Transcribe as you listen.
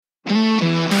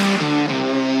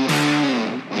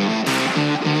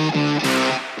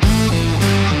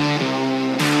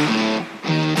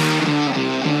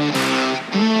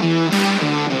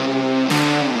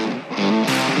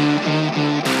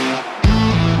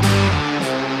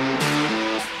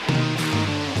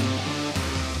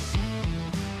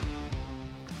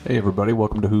Hey, everybody,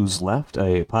 welcome to Who's Left,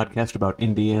 a podcast about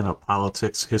Indiana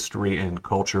politics, history, and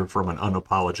culture from an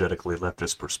unapologetically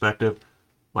leftist perspective.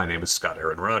 My name is Scott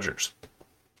Aaron Rogers.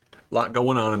 A lot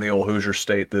going on in the old Hoosier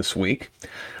state this week.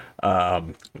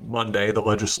 Monday, the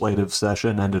legislative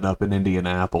session ended up in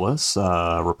Indianapolis.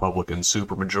 Republican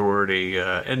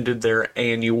supermajority ended their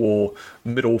annual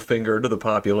middle finger to the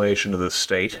population of the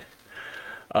state.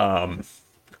 I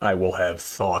will have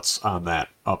thoughts on that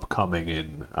upcoming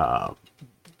in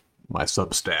my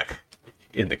Substack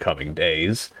in the coming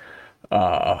days.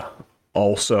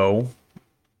 Also,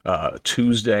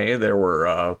 Tuesday, there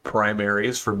were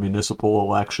primaries for municipal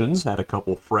elections. Had a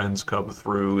couple friends come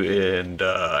through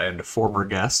and former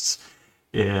guests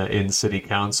in city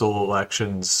council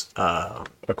elections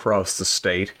across the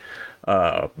state.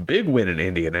 Big win in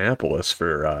Indianapolis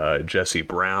for Jesse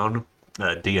Brown,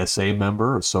 a DSA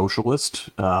member, a socialist,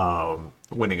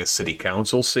 winning a city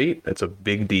council seat. That's a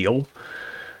big deal.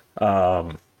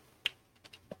 And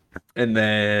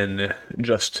then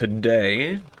just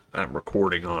today, I'm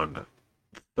recording on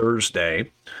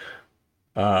Thursday,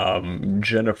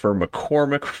 Jennifer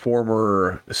McCormick,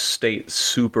 former state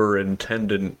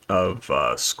superintendent of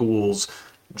schools,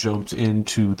 jumped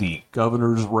into the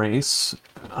governor's race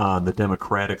on the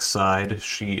Democratic side.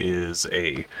 She is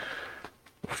a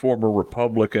former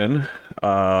Republican,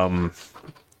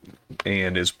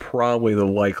 and is probably the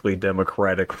likely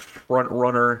Democratic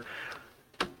frontrunner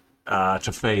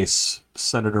to face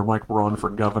Senator Mike Braun for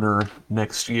governor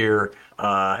next year.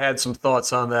 Had some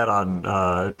thoughts on that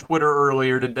on Twitter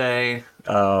earlier today.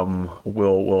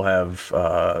 We'll have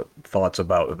thoughts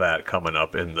about that coming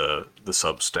up in the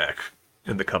Substack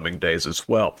in the coming days as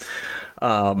well.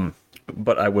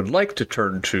 But I would like to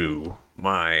turn to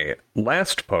my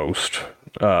last post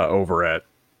over at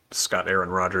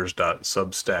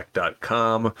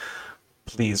scottaaronrogers.substack.com.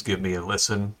 Please give me a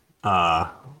listen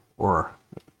or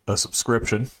a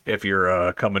subscription if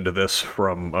you're coming to this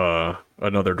from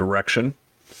another direction.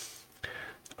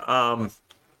 So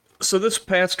this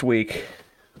past week,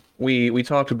 we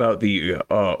talked about the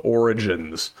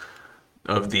origins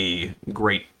of the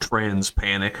Great Trans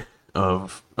Panic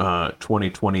of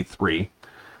 2023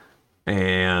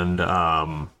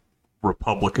 and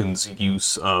Republicans'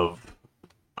 use of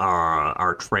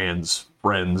our trans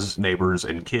friends, neighbors,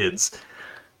 and kids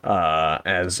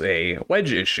as a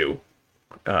wedge issue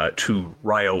to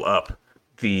rile up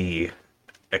the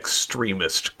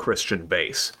extremist Christian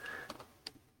base.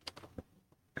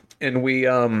 And we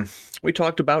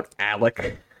talked about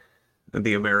ALEC,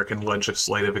 the American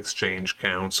Legislative Exchange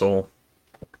Council,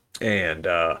 and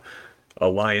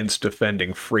Alliance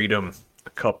Defending Freedom,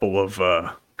 a couple of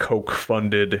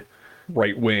Koch-funded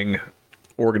right-wing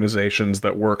organizations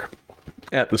that work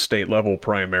at the state level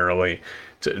primarily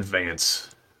to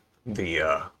advance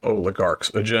the oligarchs'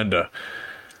 agenda.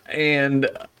 And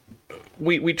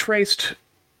we traced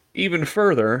even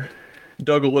further,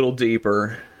 dug a little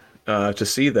deeper to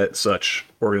see that such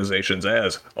organizations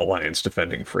as Alliance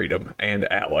Defending Freedom and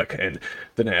ALEC and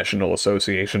the National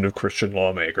Association of Christian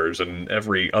Lawmakers and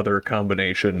every other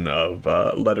combination of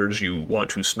letters you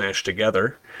want to smash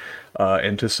together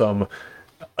into some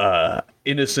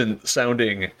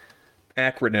innocent-sounding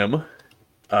acronym,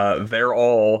 they're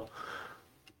all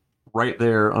right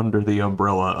there under the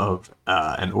umbrella of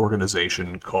an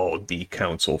organization called the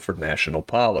Council for National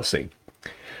Policy.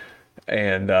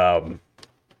 And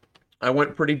I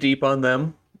went pretty deep on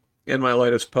them in my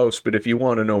latest post, but if you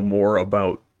want to know more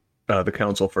about the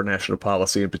Council for National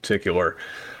Policy in particular,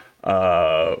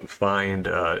 find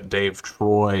Dave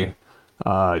Troy,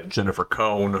 Jennifer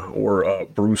Cohn, or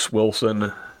Bruce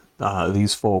Wilson.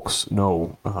 These folks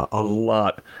know a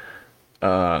lot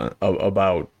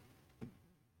about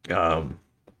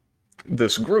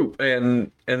this group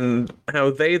and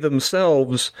how they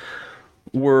themselves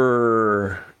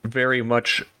were very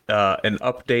much an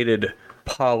updated,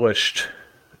 polished,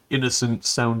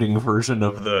 innocent-sounding version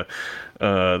of the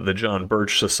John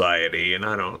Birch Society. And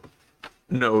I don't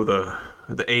know the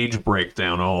age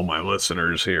breakdown of all my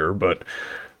listeners here, but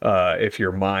if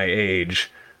you're my age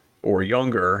or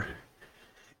younger,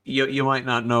 you might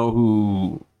not know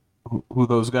who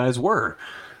those guys were.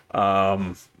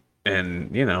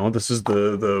 And, you know, this is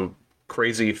the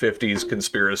crazy 50s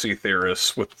conspiracy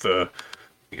theorists with the,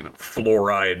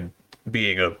 fluoride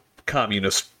being a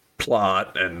communist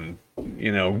plot and,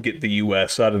 get the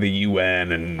U.S. out of the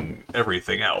UN and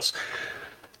everything else.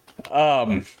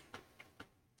 And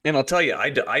I'll tell you, I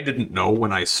didn't know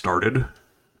when I started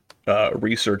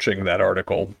researching that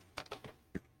article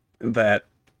that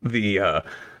the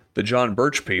John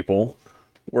Birch people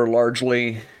were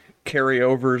largely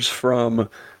carryovers from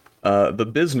the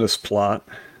business plot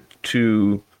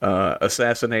to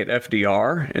assassinate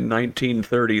FDR in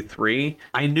 1933.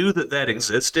 I knew that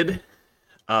existed.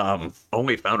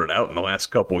 Only found it out in the last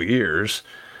couple of years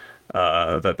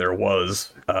that there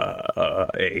was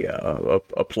a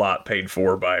plot paid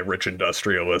for by rich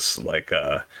industrialists like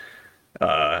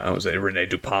I was Rene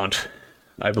DuPont,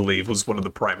 I believe, was one of the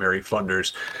primary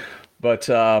funders. But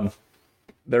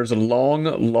there's a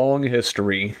long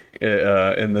history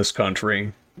in this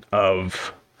country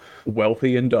of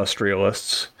wealthy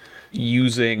industrialists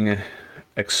using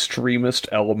extremist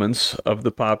elements of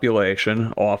the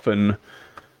population, often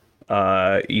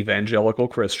evangelical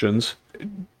Christians,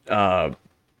 to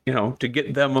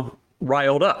get them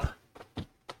riled up.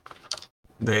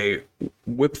 They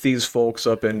whip these folks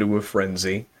up into a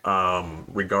frenzy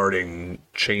regarding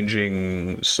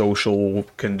changing social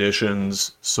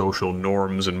conditions, social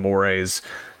norms, and mores,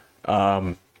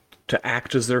 to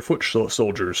act as their foot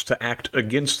soldiers, to act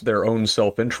against their own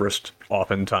self-interest,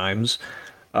 oftentimes,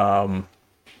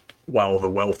 while the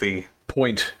wealthy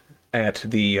point at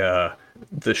the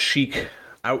chic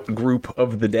out group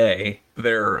of the day.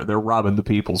 They're robbing the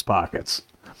people's pockets.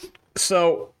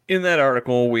 So in that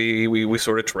article, we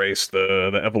sort of trace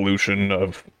the evolution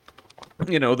of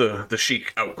the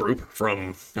chic out group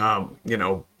from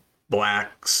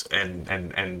blacks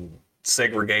and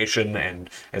segregation and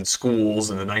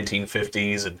schools in the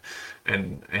 1950s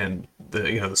and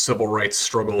the civil rights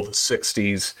struggle of the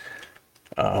 60s,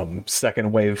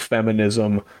 second wave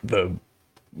feminism, the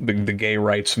gay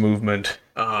rights movement,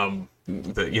 the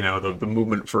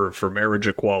movement for marriage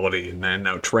equality, and then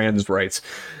now trans rights.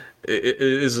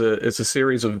 It's a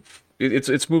series of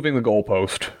it's moving the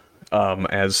goalpost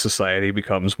as society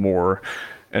becomes more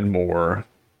and more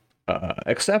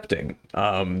accepting.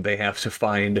 They have to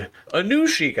find a new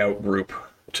chic out group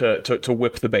to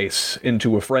whip the base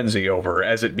into a frenzy over,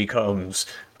 as it becomes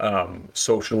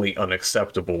socially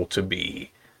unacceptable to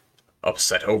be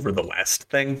upset over the last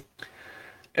thing.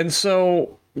 And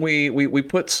so we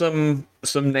put some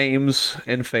names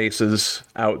and faces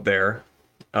out there.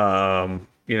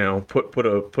 Put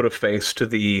a face to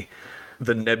the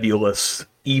nebulous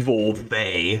evil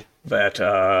they that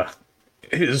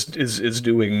is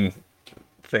doing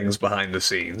things behind the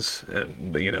scenes,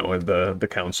 and the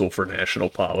Council for National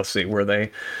Policy where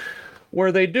they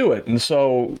do it. And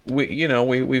so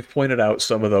we've pointed out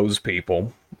some of those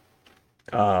people,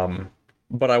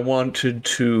 but I wanted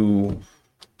to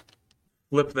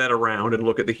flip that around and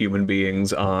look at the human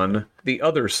beings on the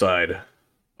other side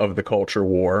of the culture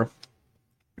war.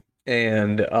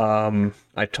 And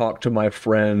I talked to my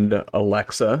friend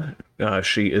Alexa.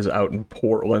 She is out in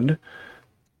Portland.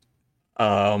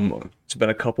 It's been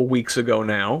a couple weeks ago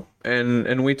now,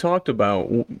 and we talked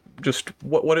about just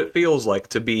what it feels like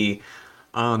to be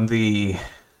on the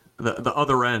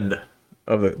other end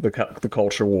of the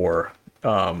culture war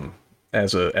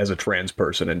as a trans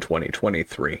person in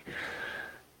 2023.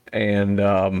 And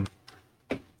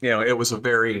it was a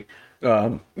very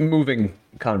moving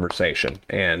conversation,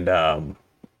 and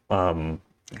I'm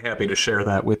happy to share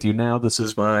that with you now. This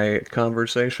is my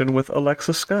conversation with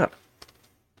Alexa Scott.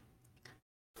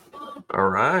 All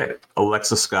right,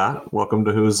 Alexa Scott, welcome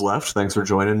to Who's Left. Thanks for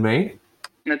joining me.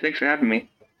 No, thanks for having me.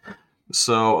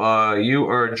 So you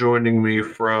are joining me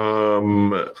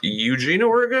from Eugene,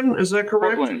 Oregon, is that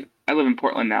correct? Portland. I live in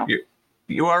Portland now.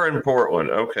 You are in Portland.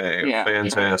 Okay, yeah,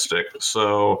 fantastic. Sure.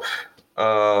 So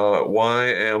why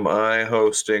am I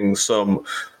hosting some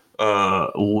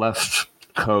left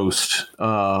coast,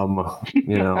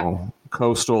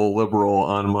 coastal liberal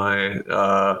on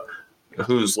my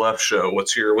Who's Left show?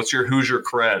 What's your Hoosier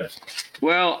cred?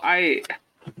 Well, I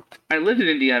lived in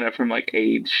Indiana from like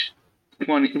age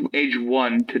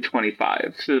 1 to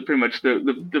 25, so pretty much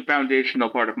the foundational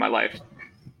part of my life,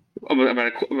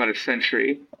 about a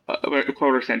century, about a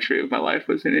quarter century of my life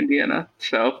was in Indiana.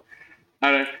 So,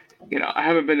 I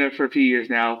haven't been there for a few years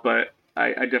now, but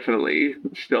I definitely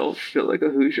still feel like a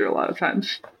Hoosier a lot of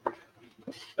times.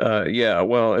 Yeah,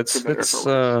 well, it's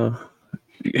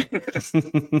yeah.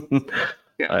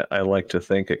 I like to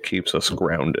think it keeps us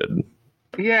grounded.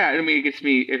 Yeah, I mean, it gets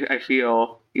me. If I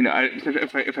feel,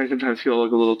 if I sometimes feel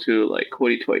like a little too like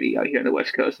hoity-toity out here on the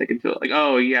West Coast, I can feel like,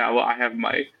 oh yeah, well, I have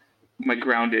my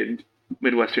grounded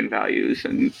Midwestern values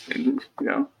and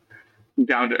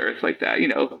down to earth like that,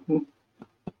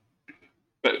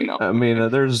 But I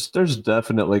mean, there's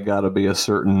definitely got to be a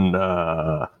certain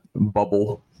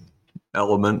bubble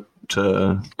element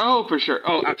to. Oh, for sure.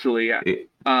 Oh, absolutely, yeah.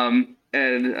 And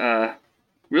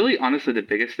really, honestly, the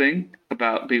biggest thing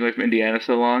about being away from Indiana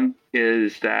so long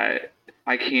is that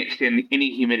I can't stand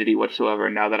any humidity whatsoever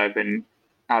now that I've been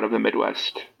out of the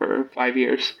Midwest for 5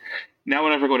 years. Now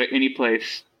whenever I go to any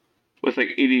place with like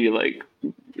any like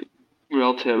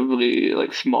relatively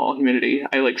like small humidity,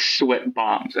 I like sweat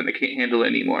bombs and I can't handle it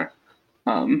anymore.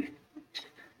 Um,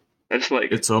 that's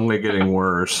like It's only getting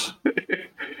worse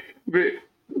but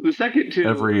the second to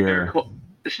every Eric, year.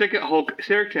 the second Hulk,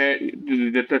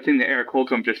 the thing that Eric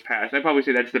Holcomb just passed. I probably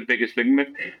say that's the biggest thing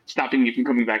stopping me from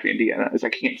coming back to Indiana. Is I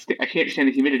can't stand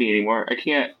the humidity anymore. I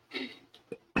can't.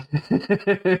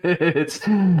 It's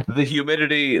the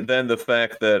humidity, then the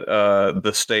fact that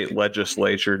the state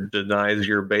legislature denies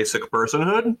your basic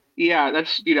personhood. Yeah,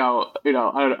 that's I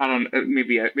don't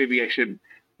maybe I should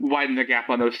widen the gap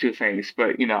on those two things,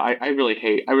 but I really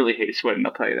hate sweating.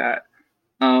 I'll tell you that.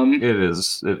 Um, It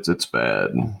is. It's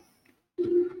bad.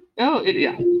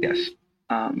 yeah, yes,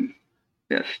 um,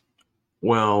 yes.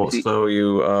 Well, so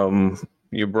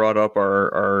you brought up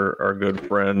our good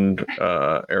friend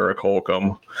Eric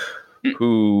Holcomb,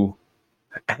 who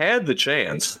had the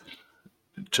chance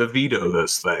to veto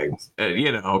this thing,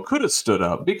 and could have stood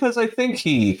up because I think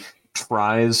he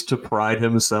tries to pride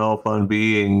himself on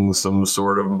being some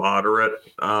sort of moderate.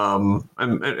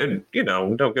 And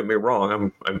don't get me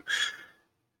wrong, I'm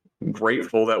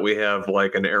grateful that we have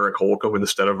like an Eric Holcomb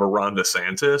instead of a Ron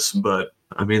DeSantis, but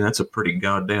I mean that's a pretty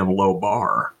goddamn low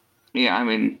bar. Yeah, I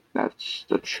mean that's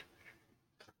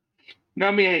no,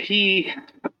 I mean he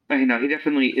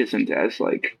definitely isn't as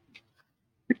like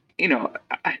you know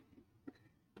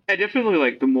I definitely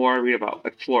like the more I read about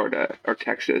like Florida or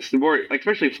Texas, the more like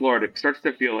especially Florida it starts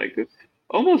to feel like this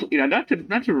almost not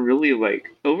to really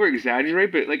like over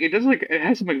exaggerate, but like it does like it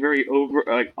has some like very over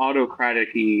like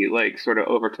autocratic-y like sort of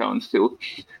overtones to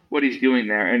what he's doing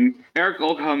there. And Eric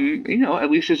Goldham, at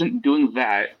least isn't doing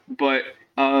that. But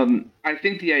I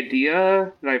think the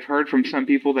idea that I've heard from some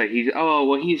people that he's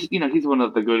one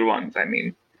of the good ones. I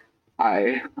mean,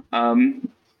 I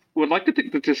would like to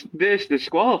think that this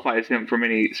disqualifies him from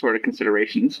any sort of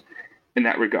considerations in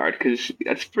that regard because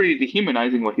that's pretty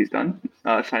dehumanizing what he's done,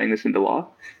 signing this into law.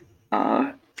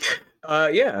 Uh,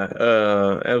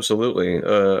 Yeah, absolutely,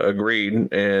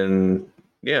 agreed. And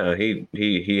yeah,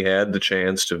 he had the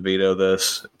chance to veto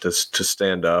this, to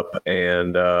stand up,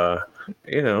 and the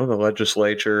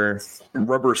legislature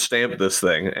rubber stamped this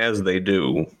thing as they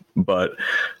do. But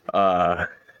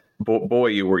boy,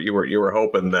 you were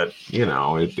hoping that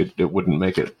it wouldn't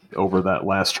make it over that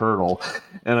last hurdle.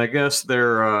 And I guess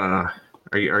they're.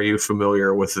 Are you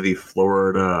familiar with the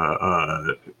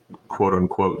Florida quote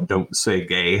unquote "don't say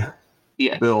gay"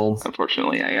 yes, bill?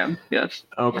 unfortunately, I am. Yes.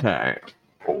 Okay.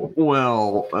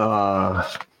 Well,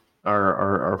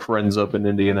 our friends up in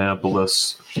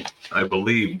Indianapolis, I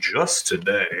believe just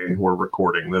today, we're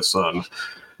recording this on,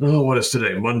 what is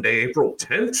today? Monday, April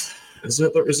 10th? Is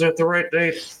that the right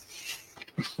date?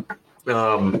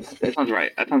 That sounds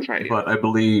right. That sounds right. But I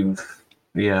believe,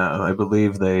 yeah, I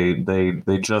believe they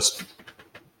just,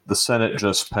 the Senate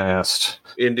just passed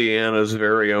Indiana's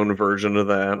very own version of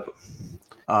that.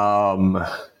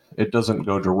 It doesn't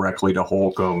go directly to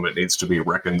Holcomb. It needs to be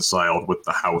reconciled with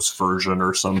the House version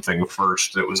or something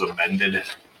first that was amended.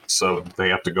 So they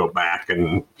have to go back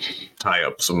and tie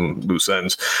up some loose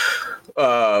ends.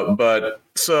 But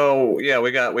so yeah,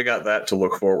 we got that to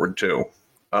look forward to.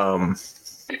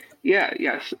 Yeah.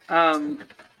 Yes. So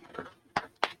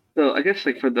I guess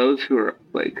like for those who are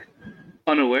like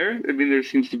unaware, I mean, there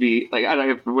seems to be like I don't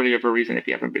know for whatever reason if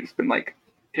you haven't been like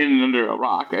hidden under a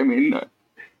rock. I mean,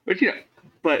 but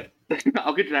but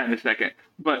I'll get to that in a second.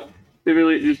 But there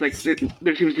really is like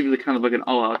there seems to be kind of like an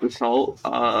all-out assault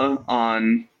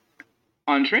on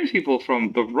trans people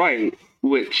from the right,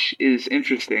 which is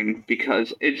interesting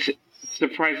because it's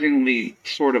surprisingly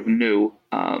sort of new.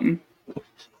 I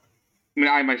mean,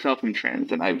 I myself am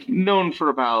trans, and I've known for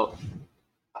about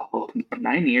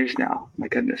 9 years now. My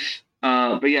goodness.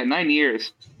 But yeah, 9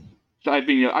 years. So I've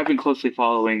been closely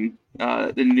following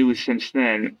the news since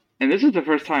then, and this is the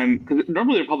first time because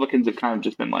normally Republicans have kind of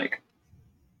just been like,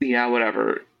 yeah,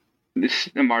 whatever, this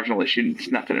is a marginal issue, it's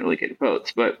nothing to really get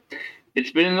votes, but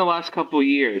it's been in the last couple of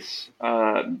years.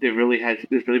 There's really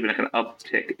been like an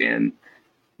uptick in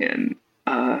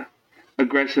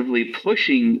aggressively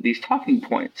pushing these talking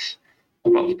points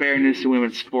about fairness in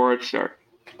women's sports or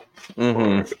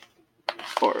Mm-hmm.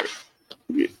 or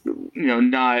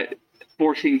not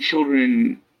forcing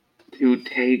children to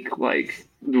take like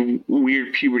the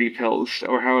weird puberty pills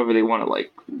or however they want to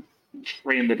like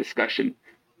frame the discussion.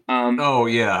 Um, Oh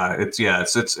yeah, it's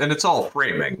and it's all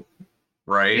framing,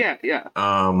 right? yeah, yeah.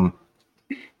 Um,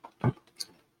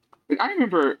 Like, I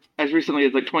remember as recently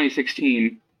as like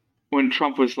 2016 when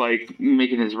Trump was like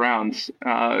making his rounds,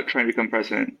 trying to become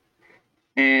president.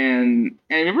 And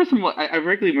I remember I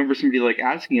regularly remember somebody like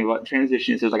asking him about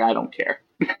transition. He was like, I don't care.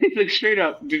 He's like straight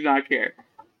up, do not care.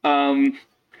 Um,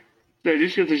 so it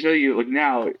just goes to show you, like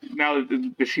now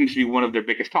this seems to be one of their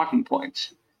biggest talking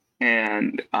points,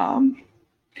 and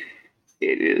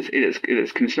it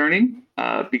is concerning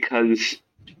because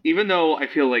even though I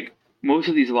feel like most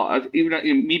of these laws,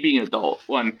 even me being an adult,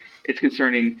 one, it's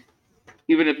concerning.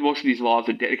 Even if most of these laws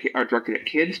are directed at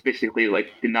kids, basically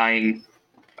like denying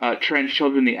trans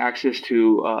children the access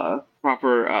to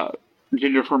proper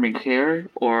gender affirming care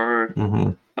or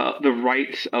Hmm. the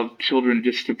rights of children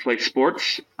just to play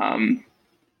sports,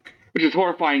 which is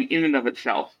horrifying in and of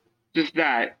itself. Just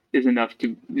that is enough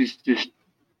to just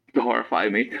to horrify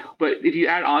me. But if you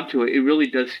add on to it, it really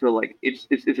does feel like it's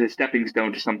a stepping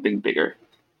stone to something bigger.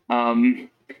 Um,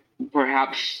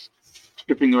 Perhaps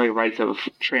stripping away rights of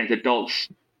trans adults,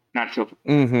 not so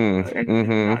Hmm. and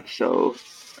Hmm.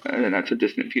 not so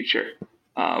distant future,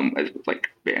 as like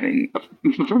banning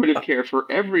affirmative care for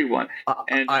everyone.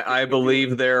 And I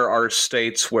believe there are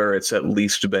states where it's at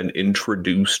least been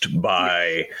introduced yes,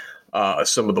 by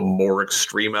some of the more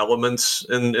extreme elements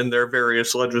in their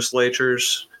various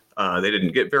legislatures. They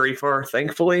didn't get very far,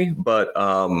 thankfully, but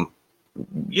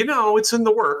it's in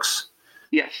the works.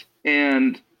 yes,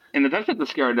 and if that's not to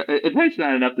scare, if that's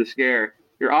not enough to scare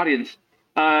your audience,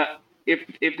 uh,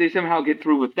 if they somehow get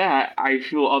through with that, I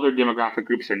feel other demographic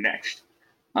groups are next.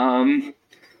 Um,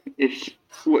 it's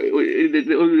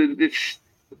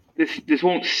it's this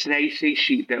won't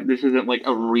satiate them. This isn't like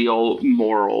a real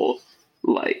moral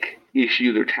like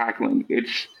issue they're tackling.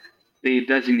 It's they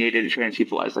designated trans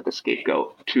people as like a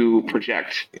scapegoat to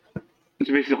project. It's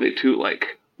basically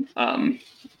um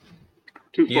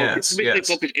to focus Yes, basically yes.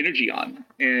 focus energy on.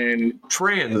 And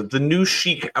Trans, the new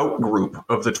chic out group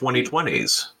of the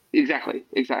 2020s. exactly.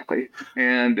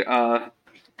 And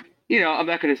I'm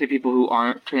not going to say people who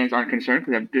aren't trans aren't concerned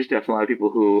because there's definitely a lot of people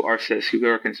who are cis who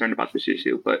are concerned about this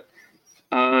issue. But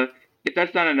uh, if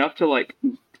that's not enough to like,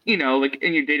 like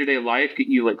in your day to day life, get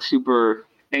you like super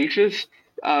anxious,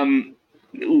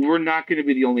 we're not going to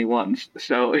be the only ones.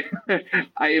 So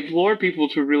I implore people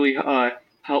to really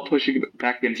help pushing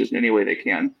back against this in any way they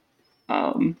can.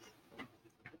 Um,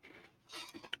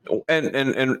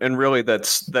 And really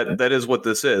that is what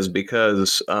this is,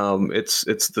 because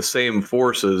it's the same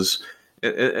forces,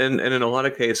 and in a lot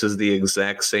of cases the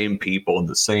exact same people,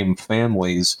 the same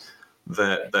families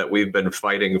that we've been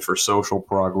fighting for social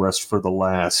progress for the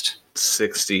last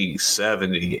 60,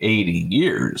 70, 80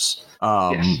 years,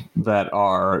 yes. that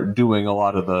are doing a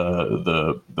lot of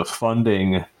the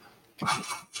funding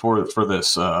for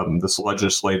this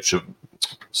legislative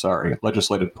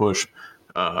push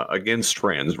against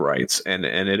trans rights, and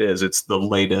it's the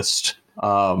latest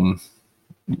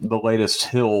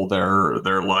hill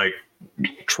they're like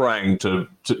trying to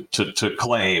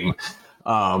claim.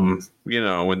 In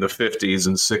the 50s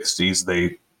and 60s,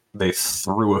 they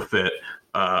threw a fit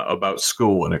about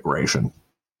school integration,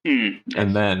 and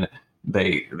Yes. then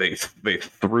they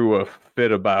threw a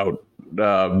fit about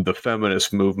the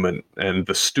feminist movement and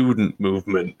the student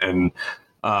movement, and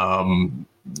um,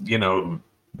 you know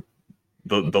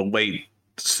the late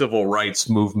civil rights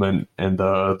movement and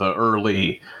the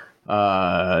early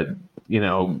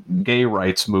gay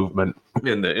rights movement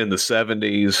in the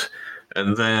 70s,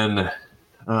 and then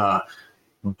uh,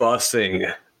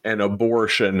 busing and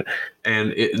abortion,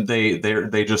 and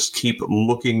they just keep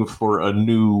looking for a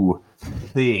new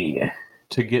thing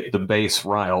to get the base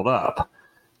riled up.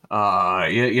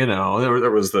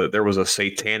 There was a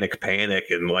satanic panic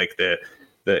in like the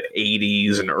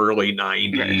 80s and early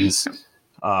Yes. 90s.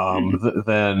 Mhm.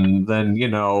 Then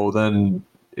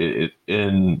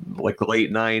in like the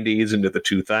late 90s into the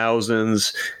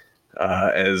 2000s,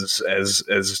 as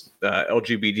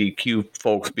LGBTQ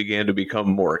folks began to become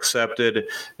more accepted,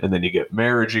 and then you get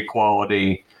marriage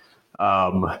equality.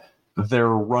 Um, they're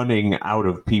running out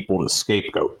of people to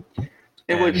scapegoat,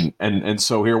 In which, and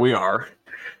so here we are.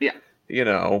 yeah,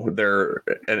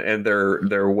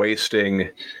 They're wasting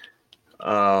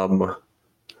um,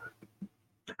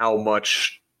 how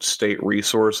much state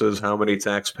resources, how many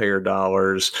taxpayer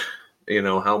dollars,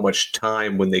 how much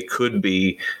time when they could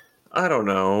be, I don't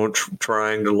know,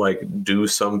 trying to like do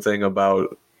something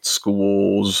about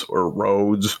schools or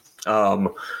roads.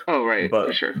 oh, right, for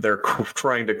But sure. they're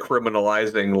trying to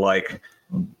criminalizing, like,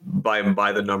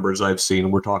 by the numbers I've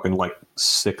seen, we're talking like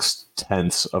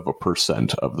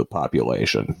 0.6% of the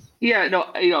population. Yeah, no,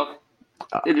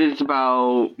 it is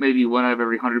about maybe one out of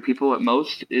every 100 people at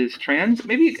most is trans.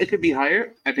 Maybe it could be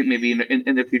higher. I think maybe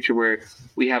in the future where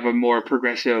we have a more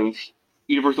progressive,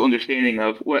 universal understanding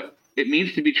of what it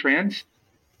means to be trans,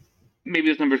 maybe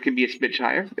those numbers could be a smidge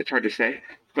higher. It's hard to say,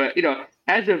 but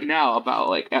as of now, about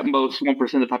like at most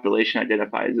 1% of the population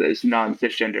identifies as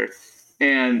non-cisgender,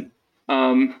 and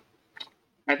um,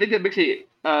 I think that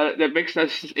makes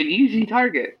us an easy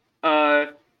target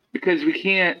because we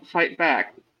can't fight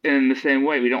back in the same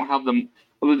way. We don't have them.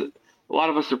 A lot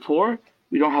of us are poor.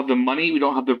 We don't have the money. We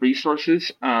don't have the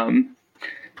resources.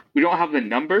 We don't have the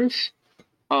numbers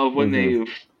of Mm-hmm.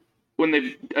 when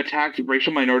they've attacked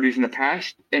racial minorities in the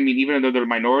past. I mean, even though they're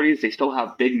minorities, they still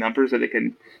have big numbers that they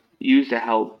can use to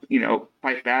help,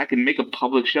 fight back and make a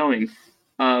public showing.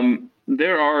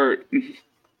 There are,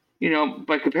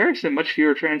 by comparison, much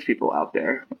fewer trans people out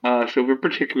there, so we're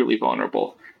particularly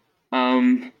vulnerable.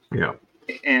 Um, Yeah.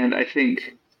 and I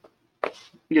think,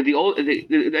 I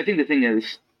think the thing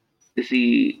is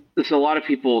there's a lot of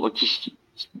people that just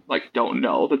like don't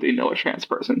know that they know a trans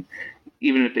person,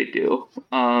 even if they do.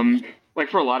 Like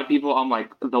for a lot of people, I'm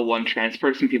like the one trans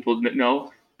person people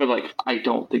know, but like I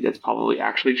don't think that's probably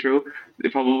actually true. They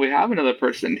probably have another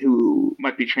person who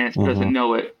might be trans but Mm-hmm. doesn't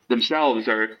know it themselves,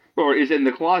 or is in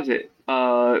the closet,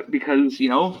 because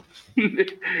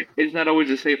it's not always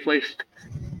a safe place.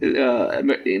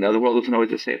 The world isn't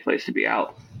always a safe place to be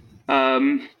out.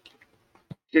 Um,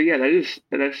 so yeah,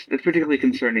 that's particularly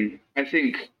concerning. I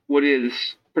think what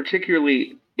is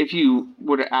particularly, if you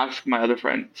were to ask my other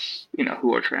friends,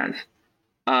 who are trans,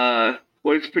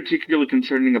 what is particularly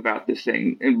concerning about this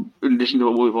thing, in addition to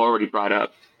what we've already brought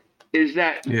up, is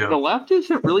that Yeah. the left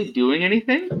isn't really doing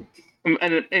anything. And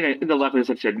the left is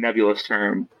such a nebulous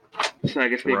term, so I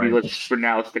guess maybe Right. let's for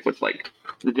now stick with like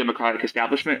the Democratic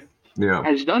establishment Yeah.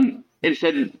 has done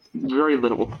instead very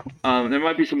little. There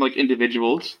might be some like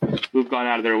individuals who've gone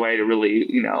out of their way to really,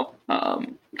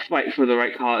 fight for the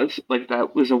right cause. Like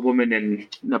that was a woman in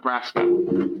Nebraska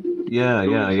Yeah.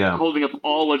 Yeah. who's Yeah. holding up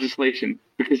all legislation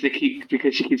because she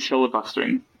keeps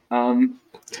filibustering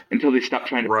until they stop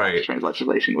trying to pass Right. trans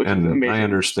legislation, which is And I amazing.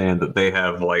 understand that they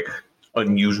have like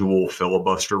unusual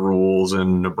filibuster rules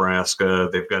in Nebraska.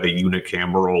 They've got a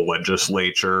unicameral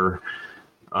legislature.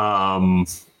 Um,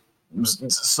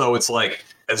 so it's like,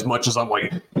 as much as I'm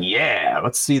like, yeah,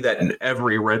 let's see that in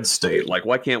every red state. Like,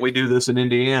 why can't we do this in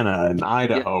Indiana and Yeah,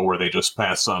 Idaho, where they just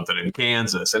passed something in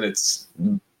Kansas, and it's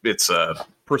a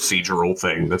procedural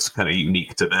thing that's kind of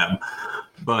unique to them.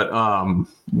 But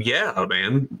yeah,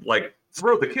 man, like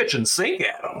throw the kitchen sink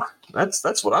at them.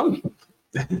 That's what I'm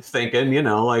thinking.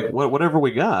 Like whatever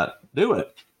we got, do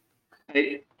it.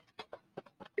 I,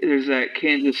 there's a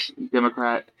Kansas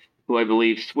Democrat who I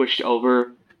believe switched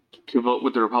over to vote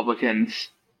with the Republicans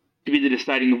to be the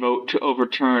deciding vote to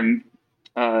overturn,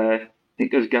 I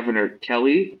think it was Governor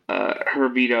Kelly, her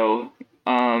veto.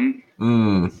 Um,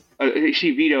 Mm.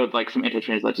 she vetoed like some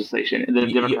anti-trans legislation, and then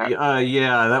a Democrat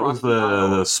Yeah, that was crossed the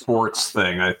the aisle. sports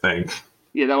thing, I think.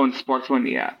 Yeah, that one's sports one.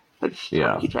 Yeah, that's hard to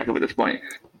Yeah. keep track of at this point.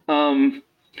 Um,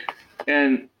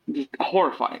 and just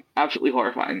horrifying, absolutely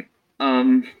horrifying.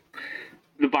 Um,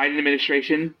 the Biden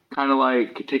administration kind of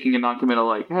like taking a non-committal,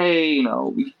 like, hey,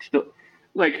 we still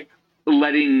like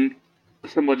letting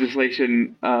some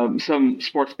legislation, some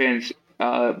sports bans,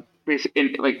 basic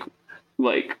in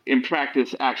like in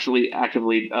practice, actually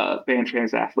actively ban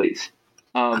trans athletes.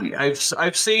 Um, I've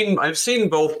seen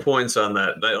both points on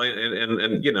that, and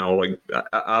like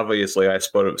obviously I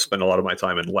spend a lot of my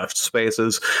time in left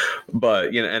spaces,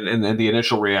 but and the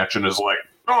initial reaction is like,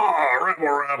 oh,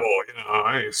 rebel,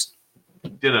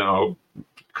 you know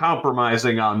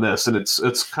compromising on this, and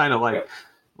it's kind of like,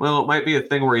 well, it might be a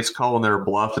thing where he's calling their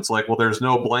bluff. It's like, well, there's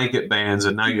no blanket bans,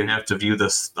 and now you have to view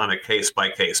this on a case by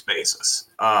case basis.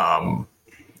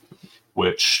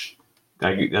 Which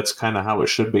that's kind of how it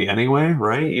should be anyway,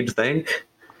 right? You'd think.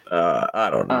 I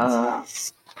don't know. uh,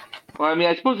 well, I mean,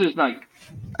 I suppose there's not.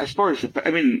 As far as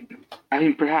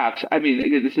perhaps. I mean,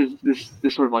 again, this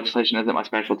sort of legislation isn't my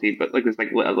specialty, but like this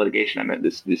like litigation. I meant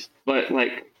but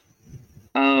like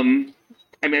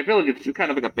I mean, I feel like it's kind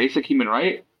of like a basic human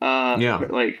right, Yeah,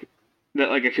 like that.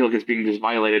 Like I feel like it's being just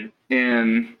violated,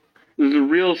 and there's a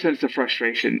real sense of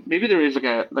frustration. Maybe there is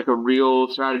like a real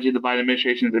strategy the Biden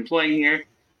administration is employing here,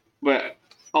 but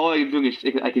all I'm doing is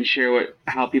I can share what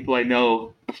how people I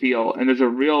know feel, and there's a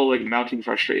real like mounting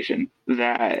frustration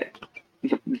that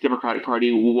the Democratic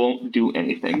Party won't do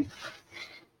anything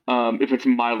if it's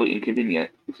mildly inconvenient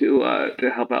to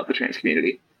help out the trans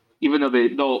community. Even though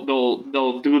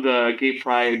they'll do the gay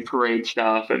pride parade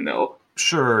stuff, and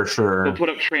sure, they'll sure. put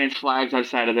up trans flags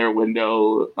outside of their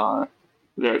window,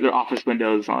 their office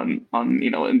windows on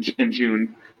in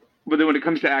June. But then when it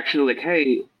comes to actually like,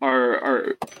 hey,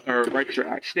 our rights are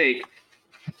at stake,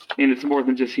 and it's more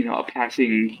than just a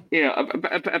passing,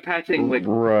 a passing like, you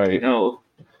Right. know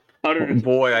utter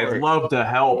Boy, I'd support. love to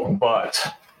help,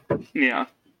 but Yeah.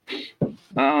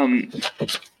 Um,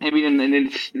 I mean, and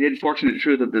it's the unfortunate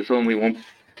truth that there's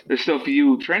so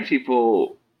few trans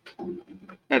people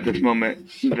at this moment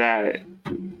that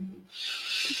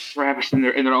perhaps in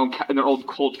their old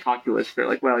cold calculus, they're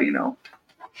like, well, you know,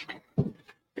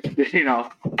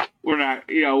 we're not,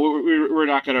 we're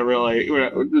not gonna really,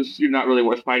 you're not really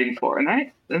worth fighting for,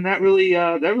 that really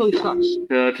sucks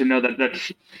to know that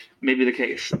that's maybe the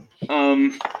case.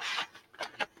 Um,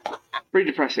 Pretty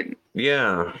depressing.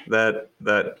 yeah, that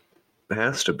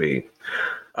has to be.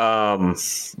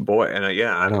 Boy, and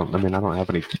yeah, I don't. I mean, I don't have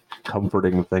any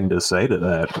comforting thing to say to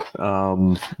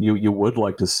that. You would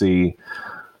like to see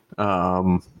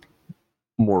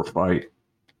more fight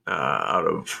out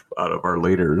of our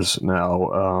leaders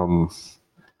now.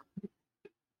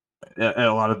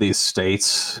 A lot of these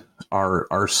states are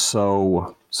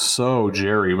so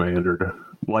gerrymandered,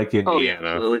 like Oh yeah, Indiana,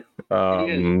 absolutely.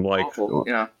 Indiana is like awful.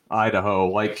 Yeah. Idaho,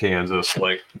 like Kansas,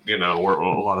 like where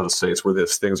a lot of the states where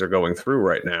these things are going through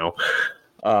right now.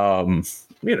 Um,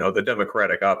 the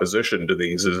Democratic opposition to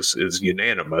these is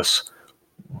unanimous,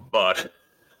 but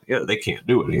they can't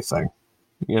do anything.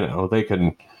 They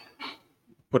can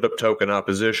put up token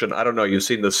opposition. I don't know. You've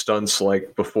seen the stunts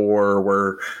like before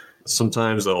where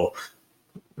sometimes they'll.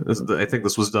 I think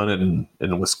this was done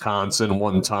in Wisconsin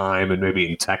one time, and maybe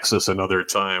in Texas another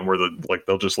time, where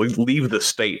they'll just leave the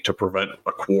state to prevent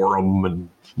a quorum, and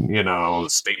the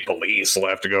state police will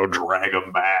have to go drag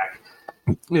them back.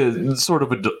 It's sort of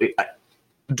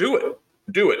do it,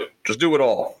 just do it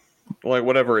all, like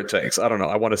whatever it takes. I don't know.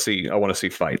 I want to see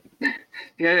fight.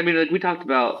 Yeah, I mean, like we talked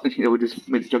about, we just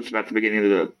made jokes about the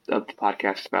beginning of the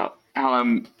podcast about how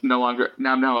I'm now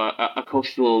a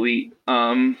coastal elite,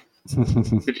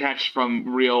 detached from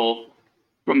the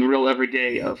real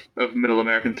everyday of middle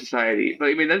American society. But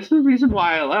I mean, that's the reason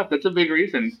why I left. That's a big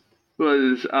reason.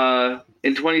 Was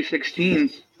in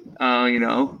 2016,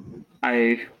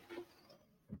 I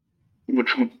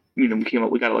which came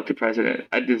up, we got elected president.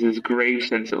 There's this grave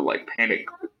sense of like panic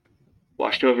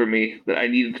washed over me that I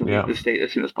needed to leave Yeah. the state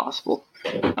as soon as possible.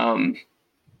 Um,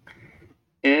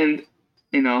 and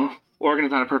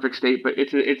Oregon's not a perfect state, but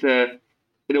it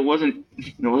wasn't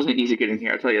easy getting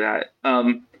here. I'll tell you that.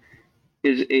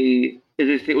 Is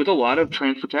a state with a lot of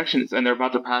trans protections, and they're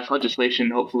about to pass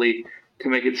legislation, hopefully, to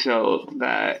make it so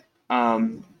that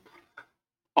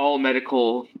all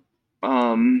medical,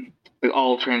 like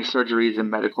all trans surgeries and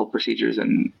medical procedures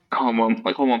and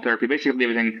hormone therapy, basically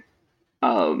everything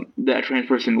that a trans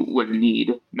person would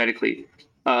need medically,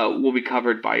 will be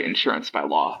covered by insurance by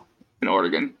law in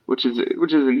Oregon, which is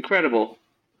incredible.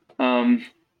 Um,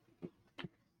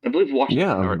 I believe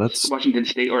Yeah, that's Washington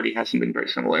State already has something very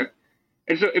similar.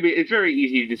 And so, I mean, it's very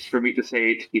easy just for me to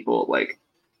say to people like,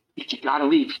 "You gotta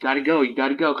leave, you gotta go,"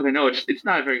 because I know it's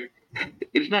not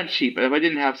cheap. If I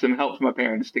didn't have some help from my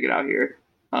parents to get out here,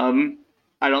 um,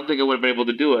 I don't think I would have been able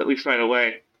to do it, at least right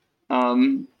away.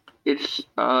 Um, it's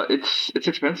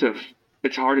expensive.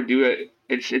 It's hard to do it.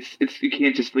 It's you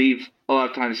can't just leave a lot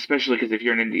of times, especially because if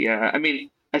you're in Indiana. I mean,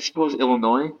 I suppose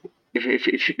Illinois. If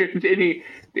you're to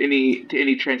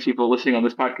any trans people listening on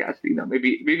this podcast,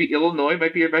 maybe Illinois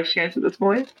might be your best chance at this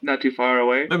point. Not too far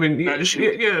away. I mean, Not too.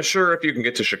 yeah, sure. If you can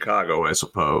get to Chicago, I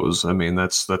suppose. I mean,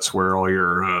 that's where all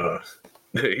your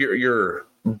your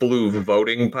blue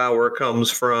voting power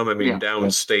comes from. I mean, Yeah.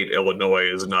 downstate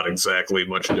Illinois is not exactly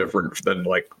much different than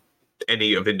like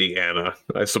any of Indiana,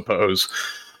 I suppose.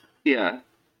 Yeah.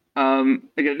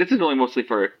 Again, this is only mostly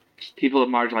for people of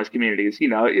marginalized communities.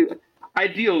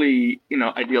 Ideally, the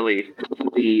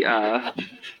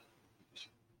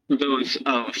those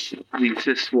of the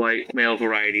cis white male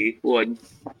variety would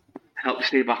help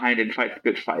stay behind and fight the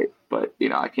good fight. But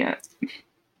I can't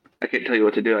tell you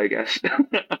what to do, I guess.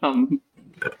 um,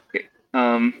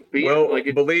 but yeah, Well, like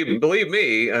it. believe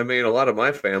me, I mean, a lot of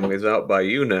my family's out by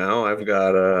you now. I've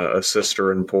got a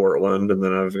sister in Portland, and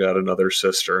then I've got another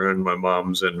sister, and my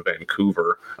mom's in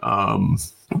Vancouver.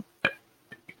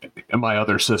 And my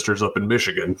other sister's up in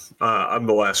Michigan. I'm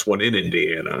the last one in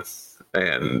Indiana,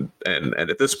 and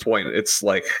at this point, it's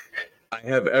like I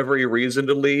have every reason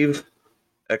to leave,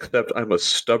 except I'm a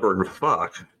stubborn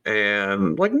fuck,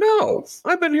 and like, no,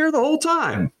 I've been here the whole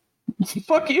time.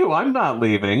 Fuck you, I'm not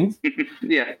leaving.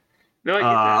 Yeah. No, I get that.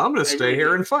 I'm gonna I stay really here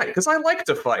do. and fight because I like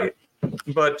to fight.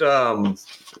 But I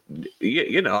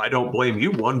don't blame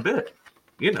you one bit.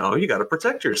 You got to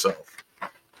protect yourself.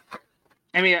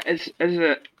 I mean, as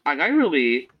a like,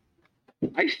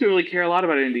 I still really care a lot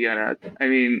about Indiana. I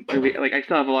mean, like I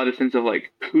still have a lot of sense of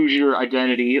like who's your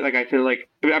identity. Like I feel like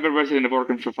I've been a resident of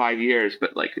Oregon for 5 years,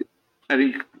 but like I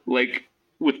think like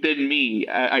within me,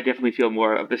 I definitely feel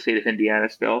more of the state of Indiana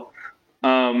still.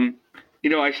 Um,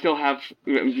 I still have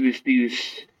these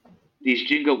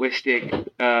jingoistic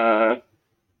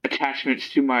attachments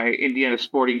to my Indiana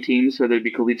sporting teams, whether it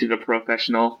be collegiate or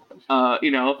professional.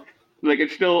 Like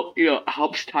it still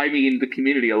helps tie me in the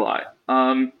community a lot.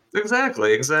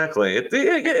 Exactly, exactly. I come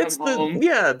It's home.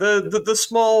 the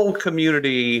small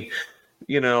community,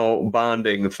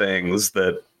 bonding things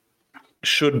that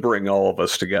should bring all of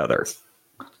us together.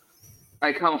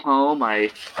 I come home.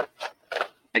 I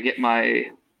get my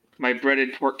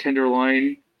breaded pork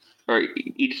tenderloin, or Oh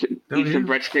eat some yeah.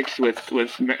 breadsticks with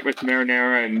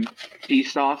marinara and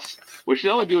cheese sauce, which they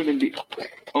only do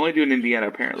in Indiana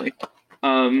apparently.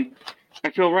 Um,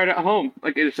 I feel right at home,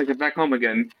 like it's like I'm back home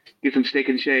again. Get some steak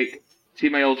and shake, see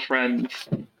my old friends.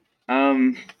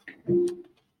 Um,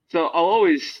 so I'll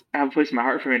always have a place in my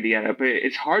heart for Indiana, but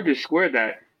it's hard to square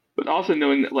that with also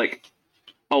knowing that like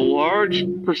a large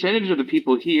percentage of the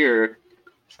people here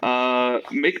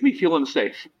make me feel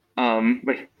unsafe.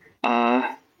 But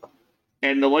uh,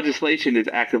 and the legislation is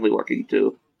actively working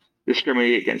to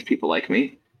discriminate against people like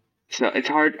me. So it's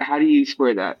hard. How do you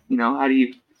square that? How do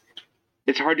you?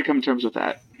 It's hard to come to terms with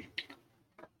that.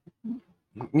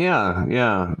 Yeah,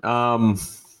 yeah.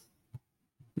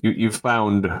 You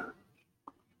found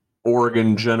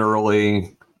Oregon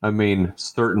generally, I mean,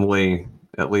 certainly,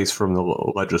 at least from the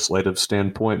legislative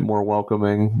standpoint, more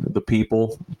welcoming the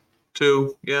people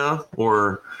too. Yeah,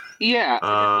 or Yeah,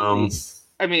 um, definitely.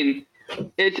 I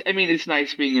mean, it's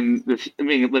nice being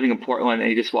living in Portland and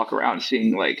you just walk around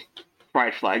seeing like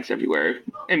pride flags everywhere.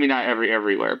 I mean, not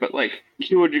everywhere, but like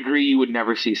to a degree you would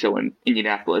never see so in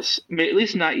Indianapolis. I mean, at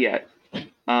least not yet.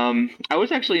 I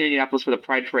was actually in Indianapolis for the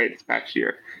Pride Parade this past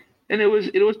year, and it was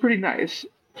pretty nice.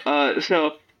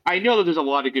 So I know that there's a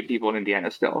lot of good people in Indiana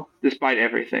still, despite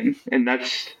everything, and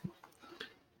that's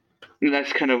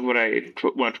kind of what I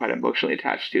want to try to emotionally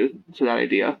attach to that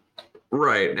idea.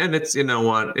 right, and it's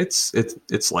what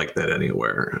it's like that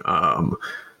anywhere. Yeah.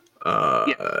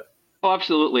 Uh, Oh,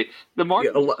 absolutely. The yeah,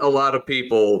 margins are a so lot small. of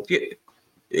people. Yeah,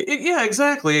 yeah,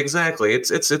 exactly, exactly. It's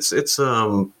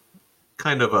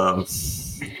kind of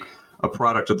a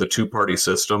product of the two-party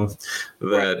system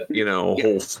Right. that Yeah.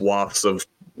 whole swaths of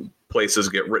places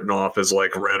get written off as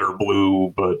like red or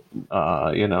blue, but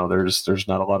there's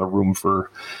not a lot of room for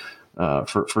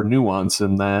nuance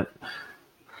in that.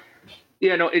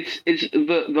 Yeah, no, it's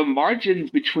the margins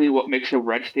between what makes a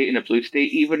red state and a blue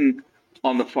state, even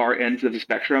on the far ends of the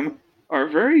spectrum, are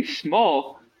very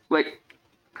small. Like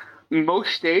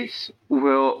most states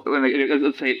will,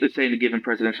 let's say in a given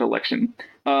presidential election,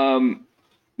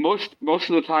 most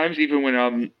of the times, even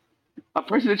when a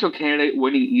presidential candidate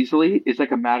winning easily is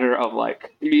like a matter of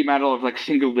like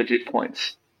single digit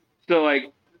points. So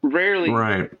like rarely,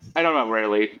 Right. I don't know,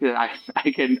 rarely.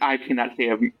 I cannot say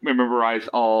I've memorized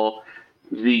all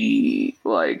the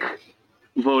like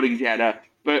voting data,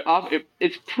 but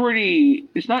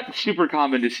it's not super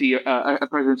common to see a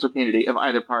presidential candidate of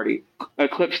either party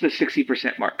eclipse the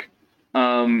 60% mark.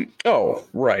 Um, Oh,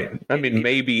 right. I and mean,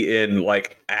 maybe in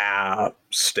like a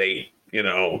state, in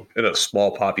a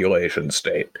small population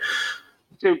state.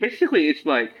 so basically, it's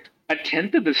like a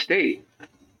tenth of the state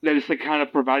that is like kind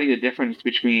of providing the difference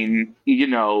between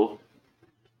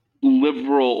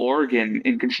liberal Oregon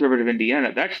and conservative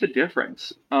Indiana. That's the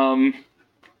difference.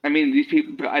 I mean, these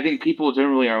people. I think people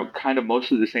generally are kind of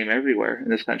mostly the same everywhere in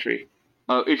this country.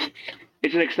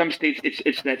 It's like some states.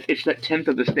 It's that tenth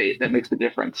of the state that makes the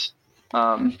difference.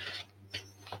 Um,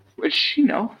 which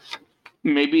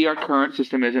maybe our current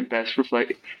system isn't best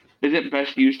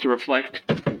used to reflect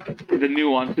the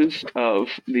nuances of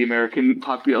the American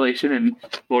population and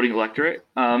voting electorate.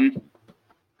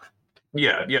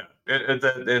 Yeah, yeah.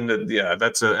 Yeah,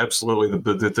 that's absolutely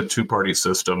the two-party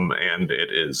system, and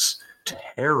it is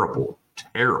terrible,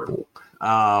 terrible.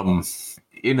 Um,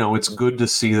 it's good to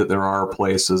see that there are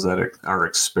places that are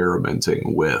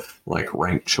experimenting with like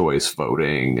ranked choice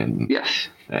voting Yes.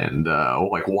 and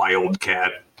like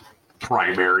wildcat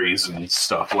primaries and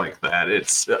stuff like that.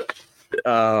 It's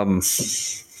um,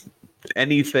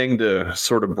 anything to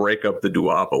sort of break up the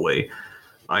duopoly.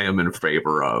 I am in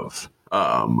favor of.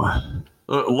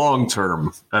 Long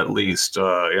term, at least,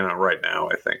 right now,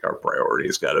 I think our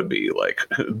priority's got to be like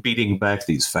beating back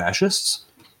these fascists.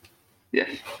 Yes.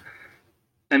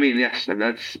 I mean, yes.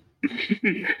 That's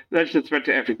that's the threat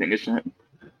to everything, isn't it?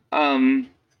 Um,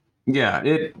 Yeah,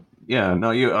 Yeah,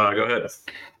 no, you go ahead.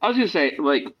 I was gonna say,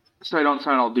 like, so I don't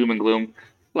sound all doom and gloom.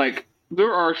 Like,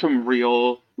 there are some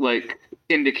real like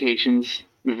indications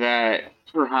that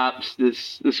perhaps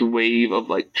this wave of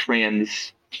like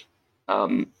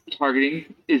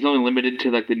targeting is only limited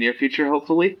to like the near future.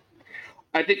 Hopefully,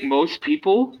 I think most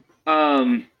people,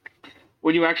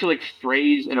 when you actually like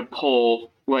phrase in a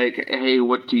poll like, "Hey,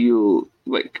 what do you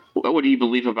like? What do you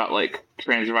believe about like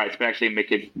trans rights?" But actually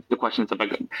make it the questions of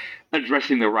like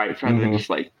addressing the rights rather than Mm-hmm. just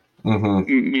like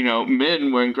Mm-hmm.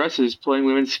 men wearing dresses playing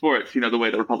women's sports. The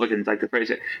way the Republicans like to phrase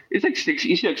it. It's like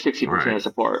you see like 60% of Right.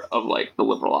 support of like the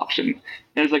liberal option,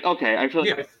 and it's like okay, I feel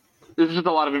like Yeah. there's just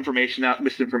a lot of information out,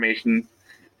 misinformation,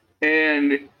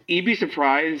 and you'd be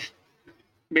surprised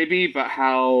maybe about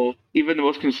how even the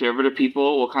most conservative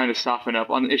people will kind of soften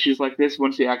up on issues like this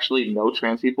once they actually know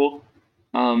trans people.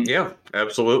 Um, Yeah.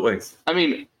 Absolutely. I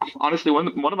mean, honestly,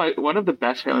 one of the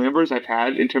best family members I've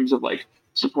had in terms of like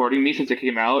supporting me since it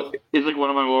came out is like one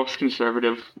of my most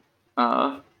conservative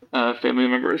uh, family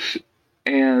members,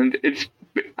 and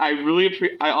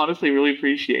I honestly really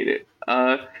appreciate it.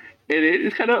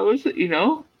 It's kind of it was a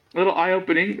little eye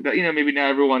opening that maybe not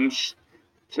everyone's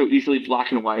so easily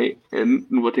black and white in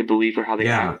what they believe or how they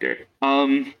Yeah. act. Or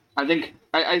I think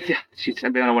I mean,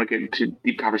 I don't want to get into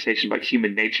deep conversation about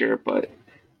human nature, but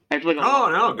I feel like a Oh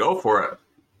lot. no, go for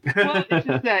Well, it's just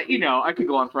it. that I could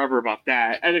go on forever about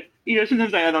that, and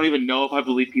sometimes I don't even know if I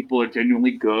believe people are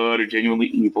genuinely good or genuinely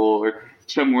evil or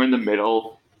somewhere in the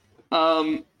middle.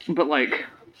 But like,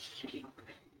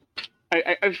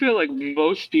 I feel like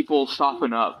most people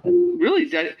soften up. Really,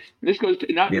 this goes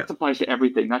to, not Yeah. this applies to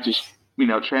everything, not just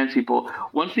trans people.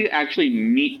 Once they actually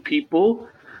meet people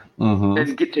Mm-hmm.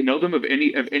 and get to know them of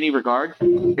any regard,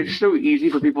 it's so easy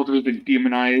for people to even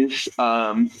demonize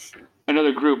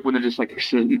another group when they're just like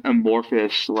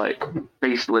amorphous, like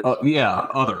faceless Yeah.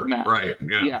 Other. mass. Right.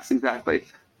 Yeah. Yeah, exactly.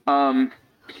 Um,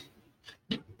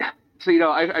 so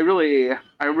I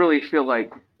really feel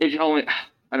like it's only.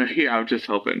 I don't know. Here, I'm just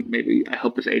hoping. Maybe I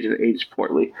hope this aged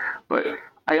poorly, but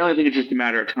I only think it's just a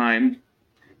matter of time.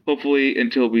 Hopefully,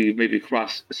 until we maybe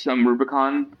cross some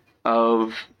Rubicon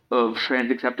of trans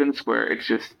acceptance, where it's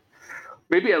just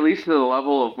maybe at least to the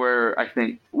level of where I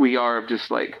think we are of just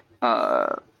like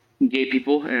gay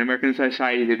people in American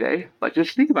society today. Like,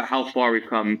 just think about how far we've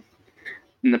come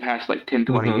in the past like 10,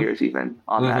 20 Mm-hmm. years, even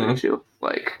on that Mm-hmm. issue.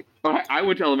 Like, I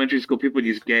went to elementary school, people would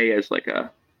use gay as like an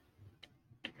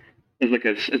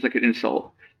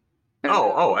insult. And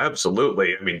Oh,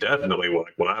 absolutely. I mean, definitely.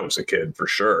 When I was a kid, for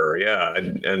sure. Yeah,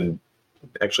 and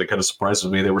actually, kind of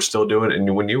surprises me they were still doing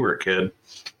it when you were a kid.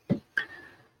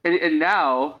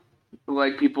 now,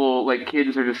 like people, like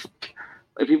kids are just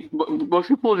like people, most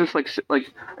people just like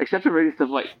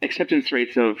acceptance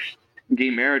rates of gay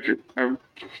marriage are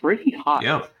pretty high.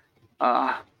 Yeah.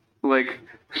 Uh, like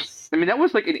I mean, that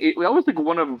was like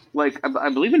one of like I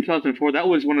believe in 2004 that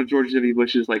was one of George W.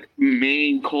 Bush's like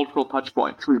main cultural touch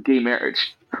points was gay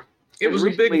marriage. It As was a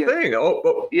big recently as thing.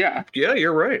 Oh, yeah, yeah,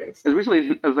 you're right. as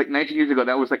recently as like 19 years ago,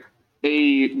 that was like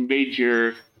a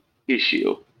major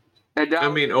issue. And I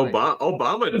now mean, it's like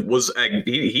Obama was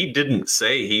he didn't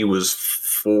say he was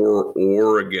for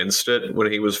or against it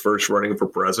when he was first running for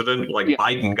president. Like yeah,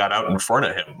 Biden got out in front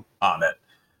of him on it.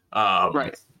 Um,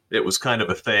 right, it was kind of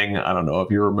a thing. I don't know if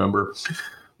you remember,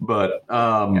 but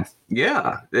yeah,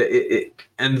 yeah,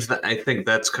 I think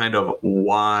that's kind of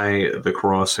why the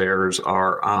crosshairs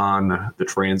are on the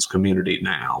trans community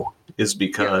now, is yes,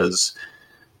 because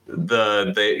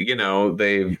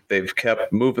they've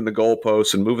kept moving the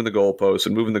goalposts and moving the goalposts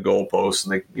and moving the goalposts,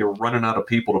 and you're running out of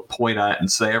people to point at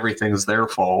and say everything's their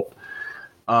fault.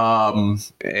 And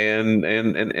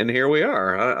here we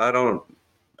are. I don't.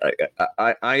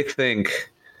 I think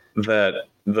that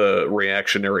the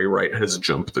reactionary right has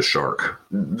jumped the shark.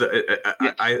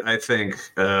 yes, I think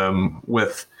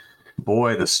with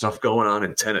boy the stuff going on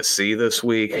in Tennessee this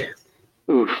week.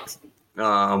 oof,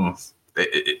 Um,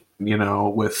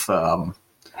 with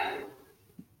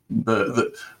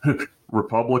the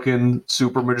Republican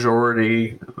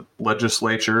supermajority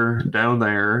legislature down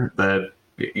there that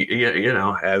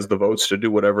has the votes to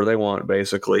do whatever they want.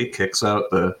 Basically, kicks out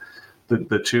the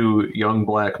two young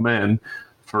black men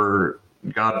for,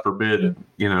 God forbid,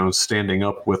 standing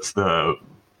up with the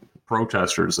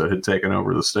protesters that had taken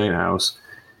over the state house,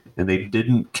 and they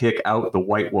didn't kick out the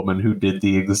white woman who did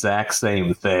the exact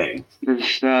same thing.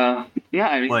 yeah,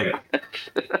 I mean, Like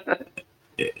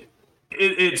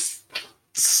it's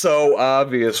so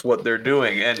obvious what they're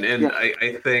doing, and yeah,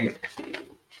 I think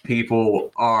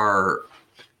people are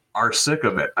sick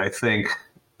of it. I think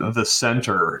the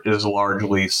center is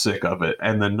largely sick of it,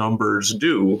 and the numbers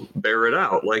do bear it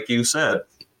out. Like you said,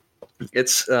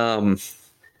 it's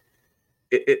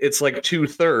it's like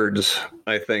 2/3,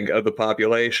 I think, of the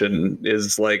population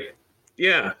is like,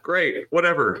 yeah, great,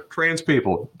 whatever, trans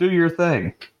people, do your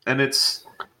thing, and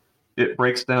it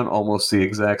breaks down almost the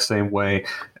exact same way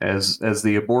as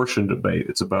the abortion debate.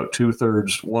 It's about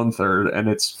 2/3, 1/3, and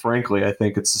it's frankly, I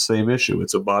think it's the same issue.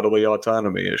 It's a bodily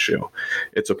autonomy issue.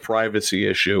 It's a privacy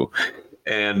issue.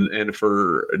 And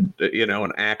for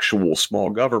an actual small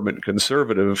government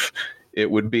conservative,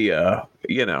 it would be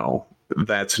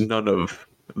that's none of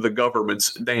the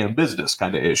government's damn business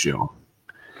kind of issue.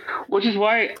 Which is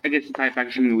why, I guess, to tie back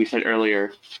to something we said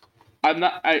earlier,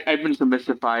 I've been so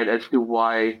mystified as to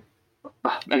why.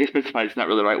 I guess mystified is not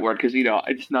really the right word because it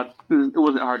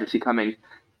wasn't hard to see coming.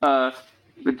 Uh,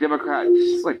 the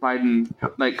Democrats like Biden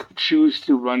like choose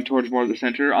to run towards more of the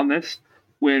center on this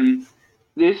when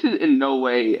this is in no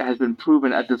way has been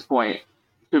proven at this point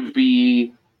to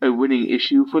be a winning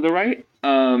issue for the right.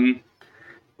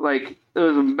 Like it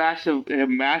was a massive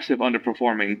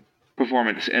underperforming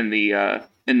performance in the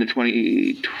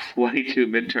 2022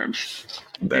 midterms.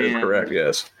 That is correct.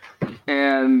 Yes.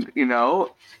 And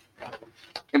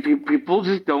people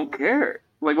just don't care.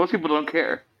 Like most people don't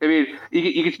care. I mean,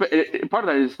 you can part of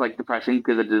that is like depressing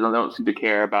because they don't seem to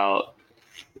care about.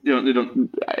 They don't.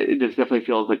 It just definitely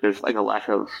feels like there's like a lack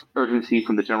of urgency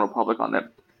from the general public on it.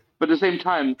 But at the same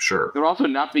time, sure, they're also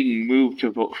not being moved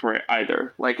to vote for it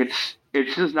either. Like it's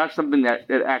just not something that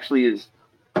actually is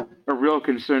a real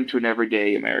concern to an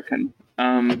everyday American.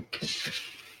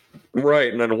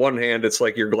 Right, and on one hand, it's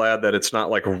like you're glad that it's not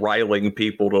like riling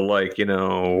people to like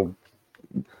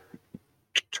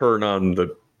turn on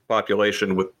the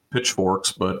population with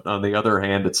pitchforks, but on the other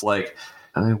hand, it's like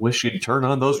I wish you'd turn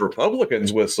on those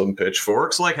Republicans with some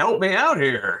pitchforks. Like, help me out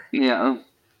here. Yeah.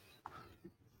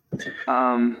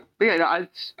 But yeah, no,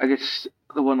 I guess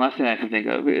the one last thing I can think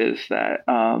of is that,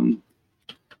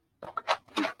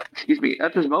 excuse me,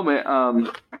 at this moment,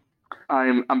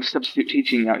 I'm substitute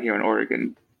teaching out here in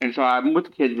Oregon, and so I'm with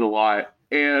the kids a lot,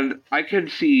 and I could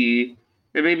see,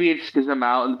 and maybe it's because I'm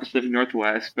out in the Pacific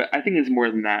Northwest, but I think it's more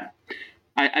than that.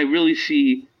 I really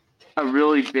see a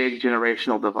really big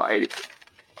generational divide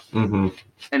in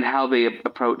how they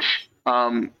approach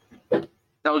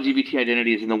LGBT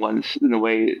identities in the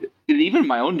way, and even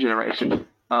my own generation.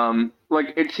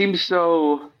 Like it seems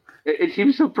so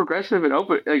progressive and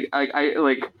open. Like I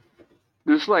like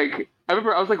this. Like I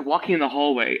remember I was like walking in the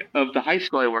hallway of the high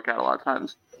school I work at a lot of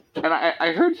times, and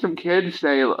I heard some kids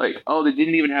say like, "Oh, they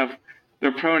didn't even have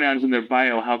their pronouns in their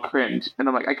bio. How cringe!" And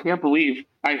I'm like, I can't believe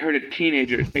I heard a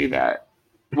teenager say that.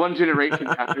 One generation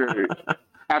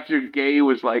after gay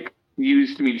was like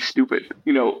used to mean stupid,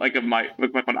 like when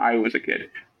I was a kid.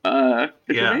 It's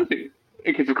amazing.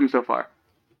 It can come so far.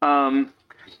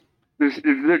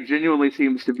 There genuinely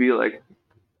seems to be like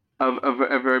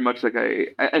a very much like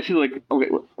I feel like okay,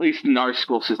 at least in our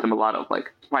school system, a lot of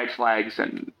like pride flags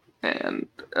and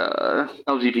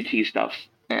LGBT stuff,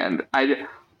 and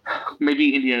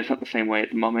maybe Indiana's not the same way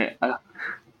at the moment.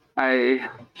 I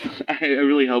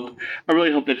really hope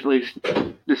that's at least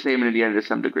the same in Indiana to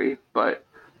some degree, but.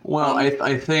 Well,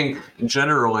 I think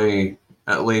generally,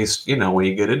 at least, when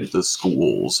you get into the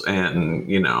schools and,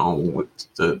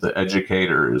 the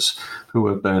educators who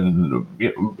have been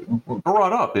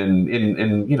brought up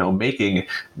in making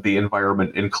the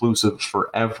environment inclusive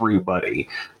for everybody,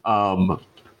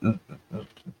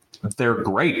 they're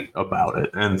great about it.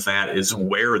 And that is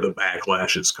where the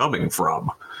backlash is coming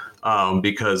from.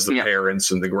 Because the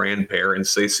parents and the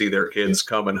grandparents, they see their kids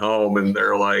coming home and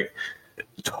they're like,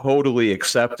 totally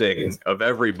accepting of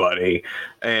everybody,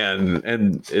 and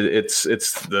it's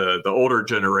the older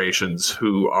generations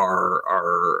who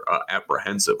are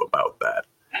apprehensive about that.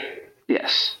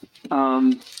 Yes.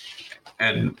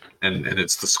 And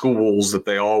it's the schools that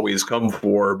they always come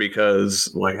for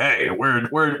because like, hey,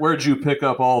 where'd you pick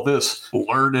up all this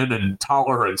learning and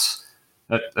tolerance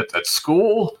at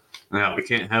school? No, we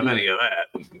can't have any of that.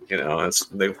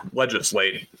 They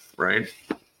legislate, right?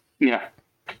 Yeah.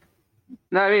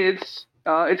 No, I mean it's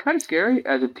kind of scary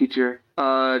as a teacher.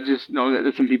 Just knowing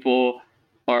that some people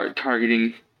are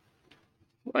targeting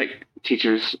like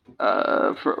teachers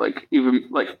for like even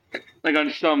like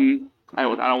on some I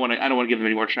don't want to give them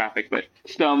any more traffic, but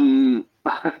some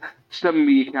social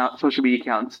media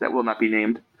accounts that will not be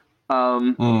named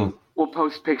will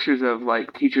post pictures of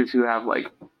like teachers who have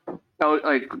like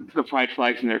the pride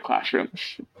flags in their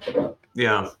classrooms.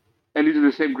 Yeah, and these are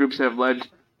the same groups that have led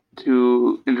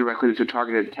to indirectly to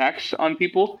targeted attacks on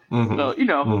people. So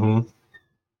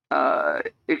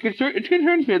it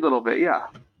concerns me a little bit. Yeah.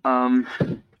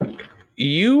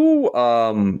 You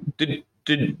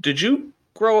did you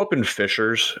grow up in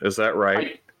Fishers? Is that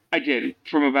right? I did.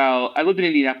 I lived in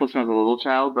Indianapolis when I was a little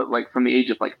child, but like from the age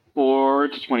of like 4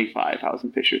 to 25, I was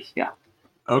in Fishers. Yeah.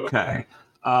 Okay.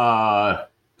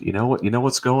 You know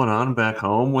what's going on back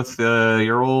home with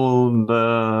your old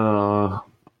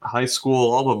high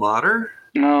school alma mater?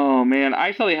 Oh man,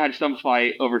 I thought they had some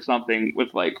fight over something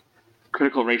with like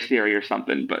critical race theory or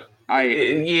something, but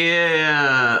Yeah,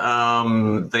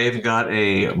 they've got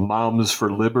a Moms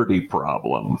for Liberty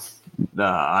problem.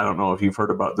 I don't know if you've heard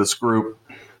about this group.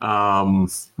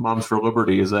 Moms for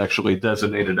Liberty is actually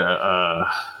designated a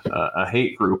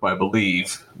hate group, I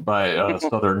believe, by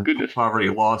Southern goodness. Poverty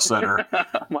Law Center.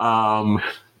 Wow. Um,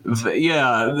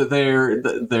 yeah,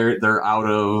 they're out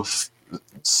of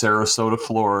Sarasota,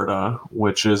 Florida,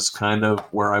 which is kind of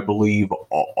where I believe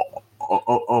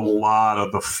a lot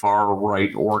of the far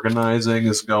right organizing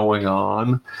is going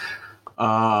on.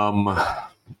 Um,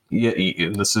 yeah,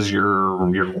 and this is your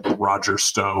Roger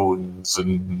Stones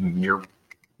and your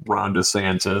Ron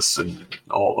DeSantis and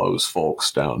all those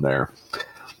folks down there.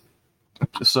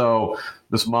 So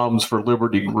this Moms for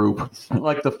Liberty group,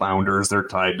 like the founders, they're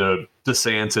tied to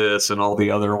DeSantis and all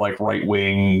the other like right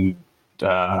wing,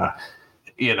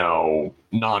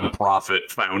 nonprofit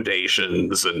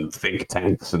foundations and think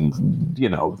tanks and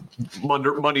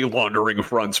money laundering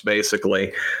fronts,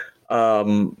 basically.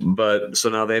 But so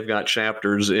now they've got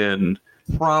chapters in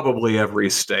probably every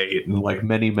state and like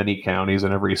many counties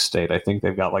in every state. I think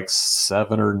they've got like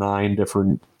 7 or 9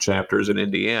 different chapters in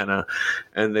Indiana,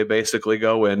 and they basically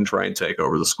go in and try and take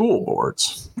over the school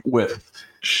boards with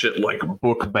shit like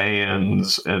book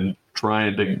bans and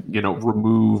trying to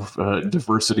remove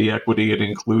diversity, equity, and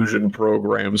inclusion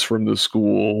programs from the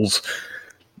schools,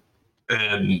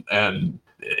 and on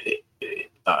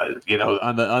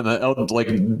the like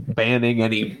banning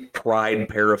any pride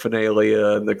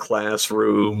paraphernalia in the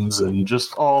classrooms and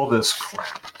just all this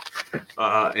crap.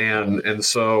 And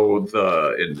so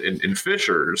in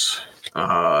Fishers,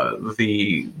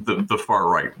 the far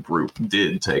right group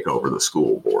did take over the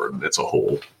school board. It's a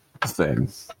whole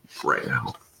thing right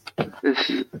now. This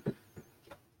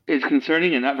is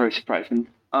concerning and not very surprising.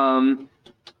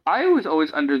 I was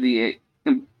always under the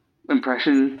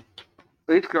impression,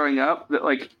 at least growing up, that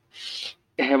like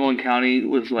Hamilton County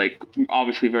was like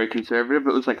obviously very conservative.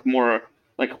 It was like more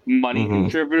like money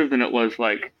conservative than it was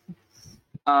like,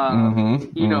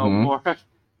 more,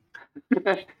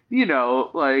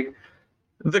 like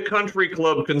the country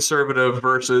club conservative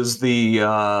versus the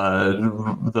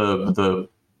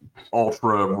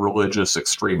ultra religious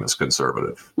extremist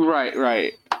conservative.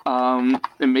 Right. And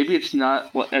maybe it's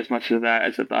not as much of that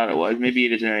as I thought it was. Maybe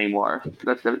it isn't anymore.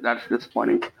 That's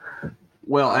disappointing.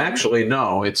 Well, actually,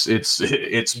 no.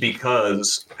 It's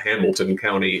because Hamilton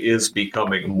County is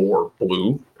becoming more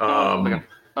blue. Like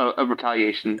a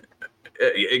retaliation.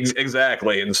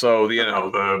 Exactly, and so there's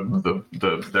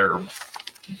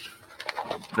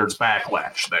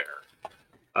backlash there.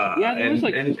 Yeah, there was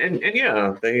like and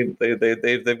yeah,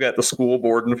 they've got the school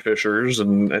board in Fishers,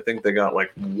 and I think they got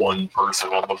like one person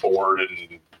on the board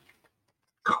in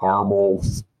Carmel.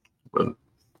 But,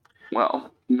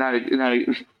 well, not a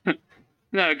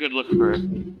not a good look for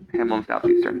Hamlin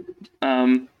Southeastern.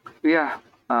 Yeah.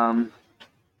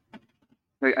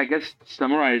 I guess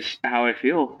summarize how I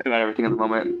feel about everything at the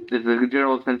moment is a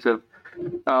general sense of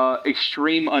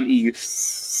extreme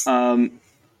unease. And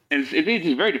it's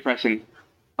very depressing.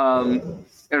 A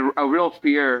real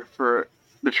fear for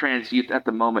the trans youth at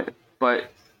the moment.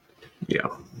 But yeah,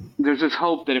 there's this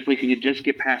hope that if we can just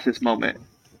get past this moment,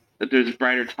 that there's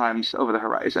brighter times over the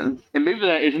horizon. And maybe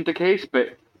that isn't the case,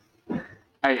 but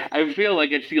I feel like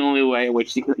it's the only way in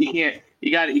which you can't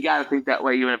you got to think that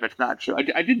way even if it's not true.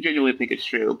 I did genuinely think it's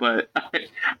true, but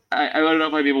I don't know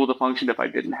if I'd be able to function if I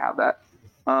didn't have that.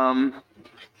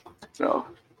 So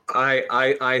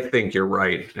I think you're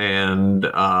right, and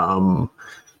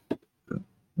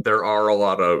there are a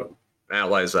lot of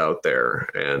allies out there,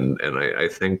 and I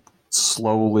think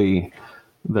slowly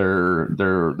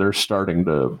they're starting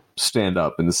to stand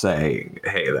up and say,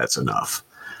 hey, that's enough.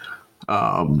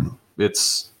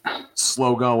 It's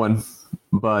slow going,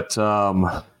 but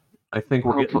I think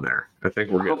we're getting there.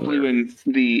 Hopefully when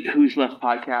the Who's Left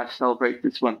podcast celebrates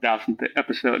its 1000th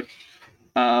episode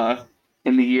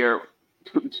in the year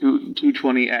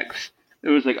 220X, it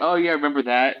was like, oh yeah, remember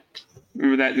that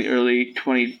in the early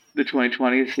the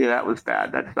 2020s. Yeah, that was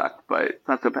bad. That sucked, but it's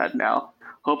not so bad now.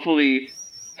 Hopefully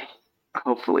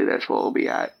that's what we'll be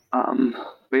at.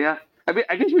 But yeah, I mean,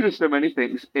 I guess we do so many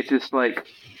things. It's just like,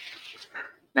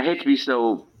 I hate to be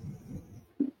so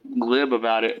glib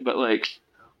about it, but like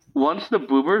once the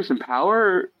boomers in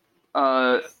power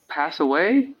pass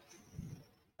away,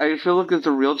 I feel like there's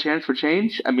a real chance for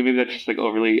change. I mean, maybe that's just like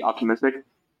overly optimistic,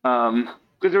 because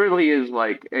it really is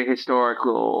like a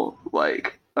historical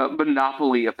like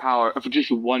monopoly of power of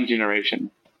just one generation.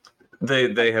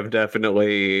 They have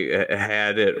definitely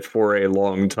had it for a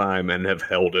long time and have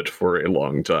held it for a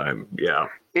long time. Yeah.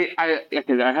 I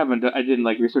didn't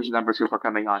like research the numbers before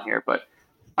coming on here, but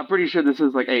I'm pretty sure this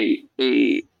is like a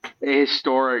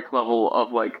historic level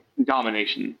of like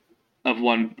domination of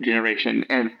one generation,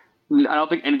 and I don't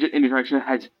think any generation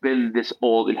has been this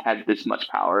old and had this much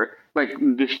power like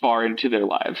this far into their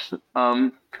lives.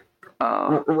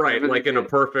 Right, like in a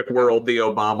perfect world, the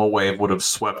Obama wave would have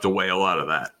swept away a lot of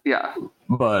that, yeah,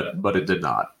 but it did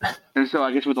not. and so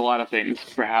I guess with a lot of things,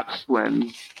 perhaps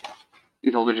when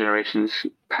these older generations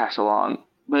pass along,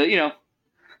 but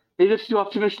they're just too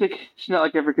optimistic. It's not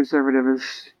like every conservative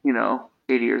is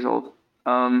 80 years old.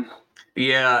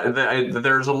 Yeah,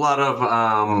 there's a lot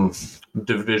of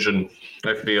division,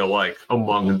 I feel like,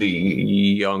 among the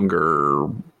younger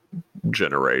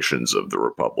generations of the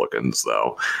Republicans,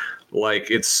 though. Like,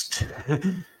 it's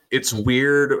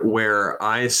weird where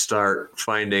I start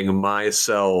finding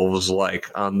myself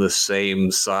like on the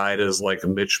same side as like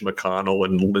Mitch McConnell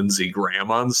and Lindsey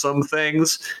Graham on some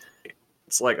things.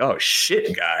 It's like, oh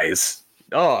shit, guys.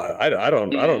 Oh, I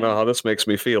don't know how this makes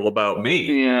me feel about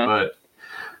me, Yeah. but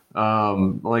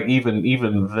like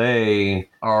even they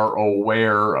are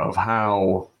aware of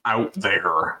how out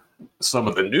there some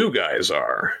of the new guys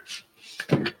are.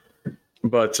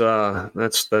 But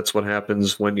that's what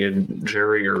happens when you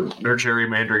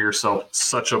gerrymander yourself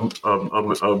such a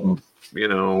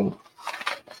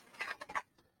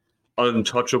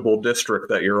untouchable district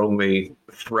that your only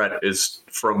threat is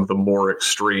from the more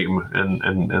extreme, and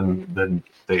then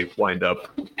they wind up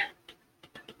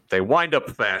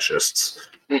fascists.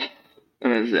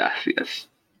 Yes.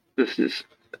 This is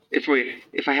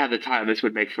if I had the time, this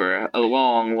would make for a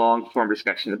long form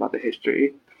discussion about the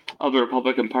history of the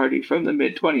Republican Party from the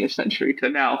mid 20th century to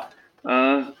now.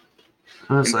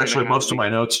 That's actually most of my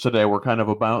notes today were kind of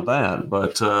about that,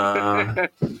 but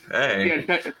hey,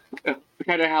 yeah,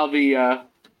 kind of how the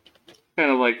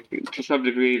kind of like to some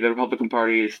degree the Republican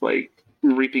Party is like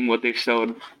reaping what they've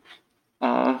sown,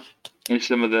 and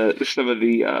some of the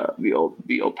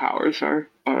old powers are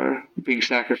being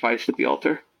sacrificed at the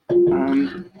altar.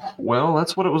 Well,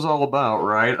 that's what it was all about,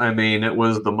 right? I mean, it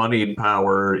was the moneyed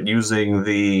power using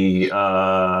the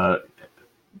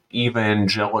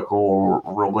evangelical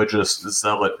religious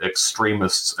zealot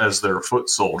extremists as their foot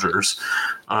soldiers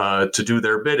to do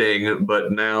their bidding,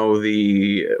 but now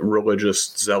the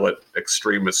religious zealot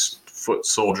extremist foot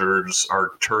soldiers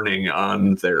are turning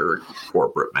on their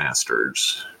corporate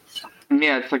masters.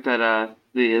 Yeah, it's like that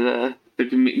the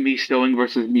me sewing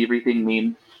versus me reaping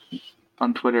meme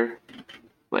on Twitter.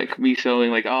 Like me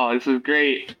sewing, like, oh, this is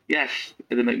great, yes,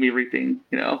 and then like me reaping,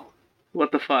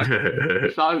 what the fuck?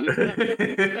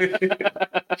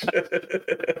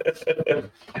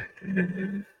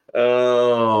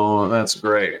 Oh, that's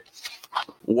great.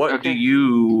 What do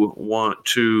you want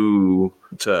to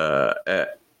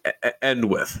end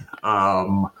with?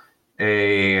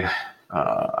 A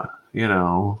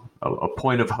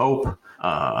point of hope,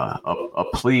 a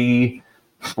plea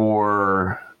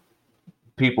for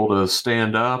people to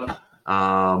stand up.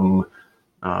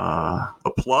 A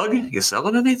plug? You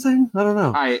selling anything? I don't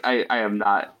know. I am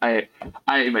not. I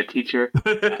am a teacher.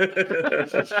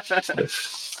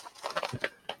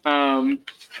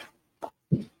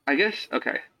 I guess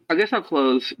okay. I guess I'll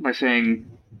close by saying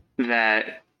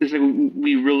that it's like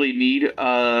we really need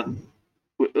the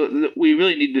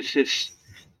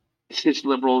cis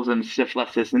liberals and cis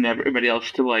leftists and everybody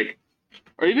else to like,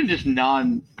 or even just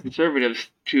non-conservatives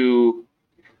to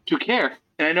care.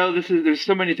 And I know there's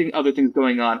so many other things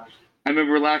going on. I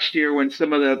remember last year when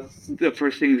some of the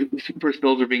first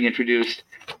bills were being introduced,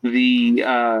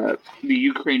 the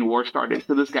Ukraine war started.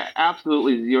 So this got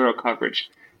absolutely zero coverage.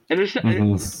 And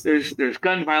there's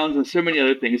gun violence and so many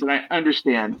other things. And I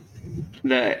understand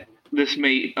that this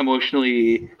may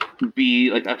emotionally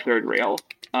be like a third rail,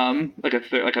 like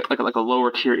a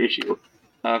lower tier issue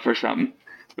for some.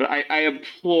 But I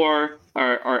implore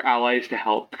our allies to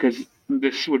help because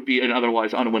this would be an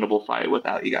otherwise unwinnable fight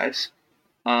without you guys.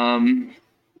 And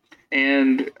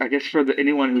I guess for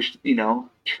anyone who's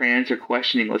trans or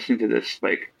questioning listening to this,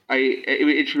 like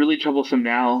it's really troublesome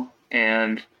now,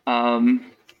 and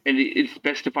it's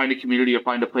best to find a community or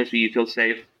find a place where you feel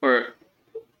safe, or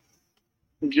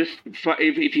just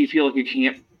if you feel like you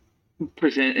can't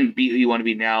present and be who you want to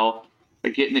be now,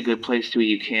 like get in a good place to where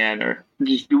you can, or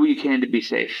just do what you can to be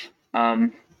safe.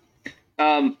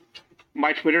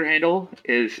 My Twitter handle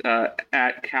is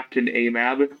at Captain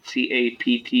Amab,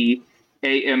 CaptAmab.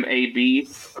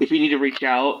 If you need to reach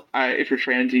out, if you're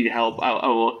trans, need help, I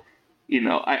will.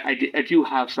 I do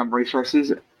have some resources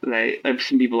that I have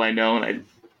some people I know and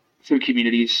some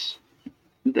communities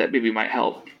that maybe might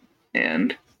help,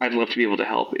 and I'd love to be able to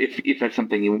help if that's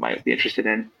something you might be interested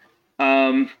in.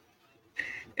 Um,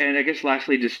 and I guess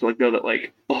lastly, just like know that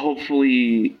like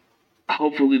hopefully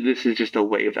this is just a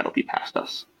wave that'll be past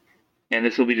us, and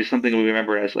this will be just something we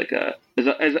remember as like as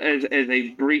a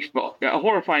brief, a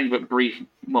horrifying but brief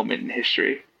moment in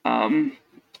history.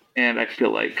 And I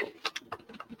feel like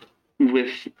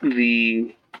with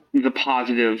the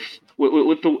positive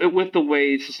with the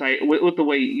way society with the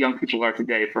way young people are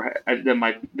today, for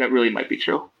that really might be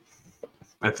true.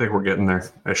 I think we're getting there.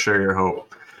 I share your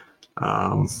hope.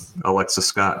 Alexa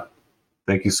Scott,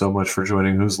 thank you so much for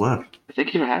joining Who's Left.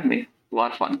 Thank you for having me. A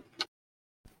lot of fun.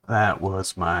 That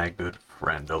was my good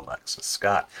friend Alexa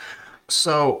Scott.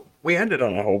 So we ended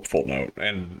on a hopeful note,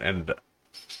 and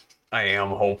I am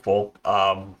hopeful.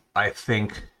 I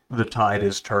think the tide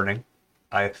is turning.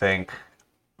 I think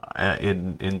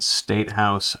in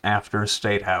Statehouse after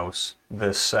Statehouse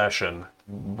this session,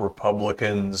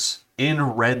 Republicans in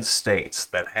red states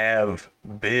that have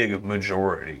big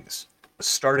majorities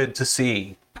started to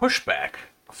see pushback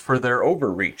for their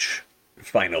overreach,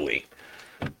 finally.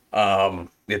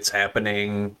 It's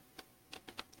happening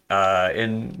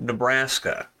in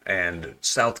Nebraska and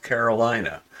South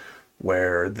Carolina,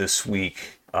 where this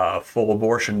week full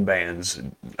abortion bans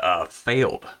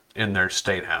failed in their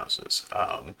state houses.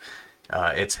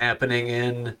 It's happening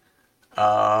in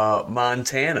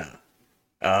Montana,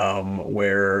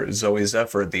 where Zoe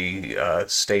Zephyr, the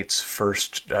state's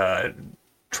first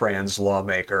trans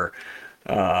lawmaker,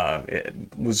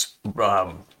 was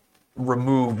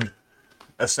removed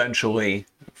essentially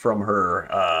from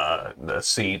her the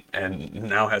seat and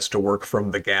now has to work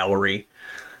from the gallery.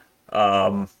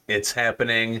 It's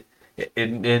happening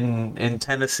in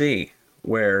Tennessee,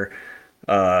 where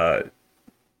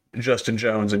Justin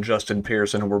Jones and Justin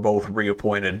Pearson were both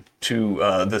reappointed to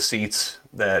the seats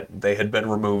that they had been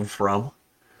removed from,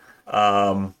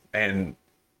 and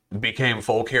became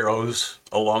folk heroes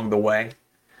along the way.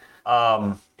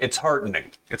 It's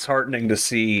heartening. It's heartening to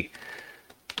see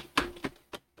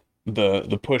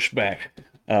the pushback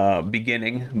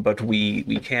beginning, but we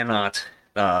cannot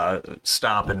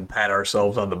stop and pat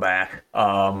ourselves on the back.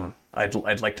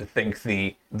 I'd like to think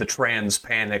the trans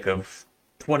panic of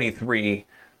 23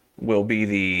 will be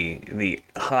the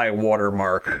high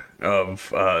watermark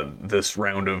of this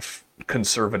round of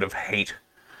conservative hate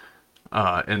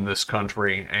in this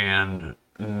country, and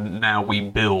now we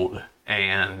build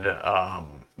and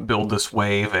build this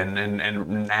wave,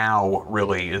 and now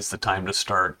really is the time to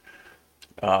start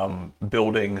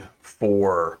building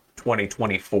for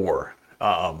 2024.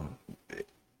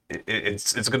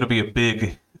 It's going to be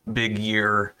a big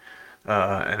year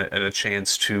and a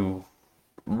chance to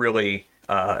really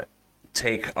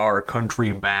take our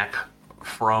country back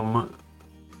from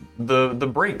the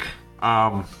brink,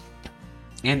 and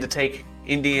to take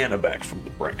Indiana back from the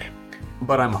brink.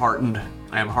 But I'm heartened.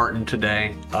 I am heartened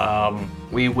today.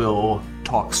 We will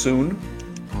talk soon.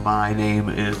 My name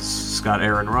is Scott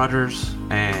Aaron Rogers,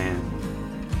 and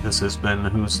this has been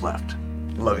Who's Left.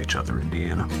 Love each other,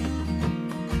 Indiana.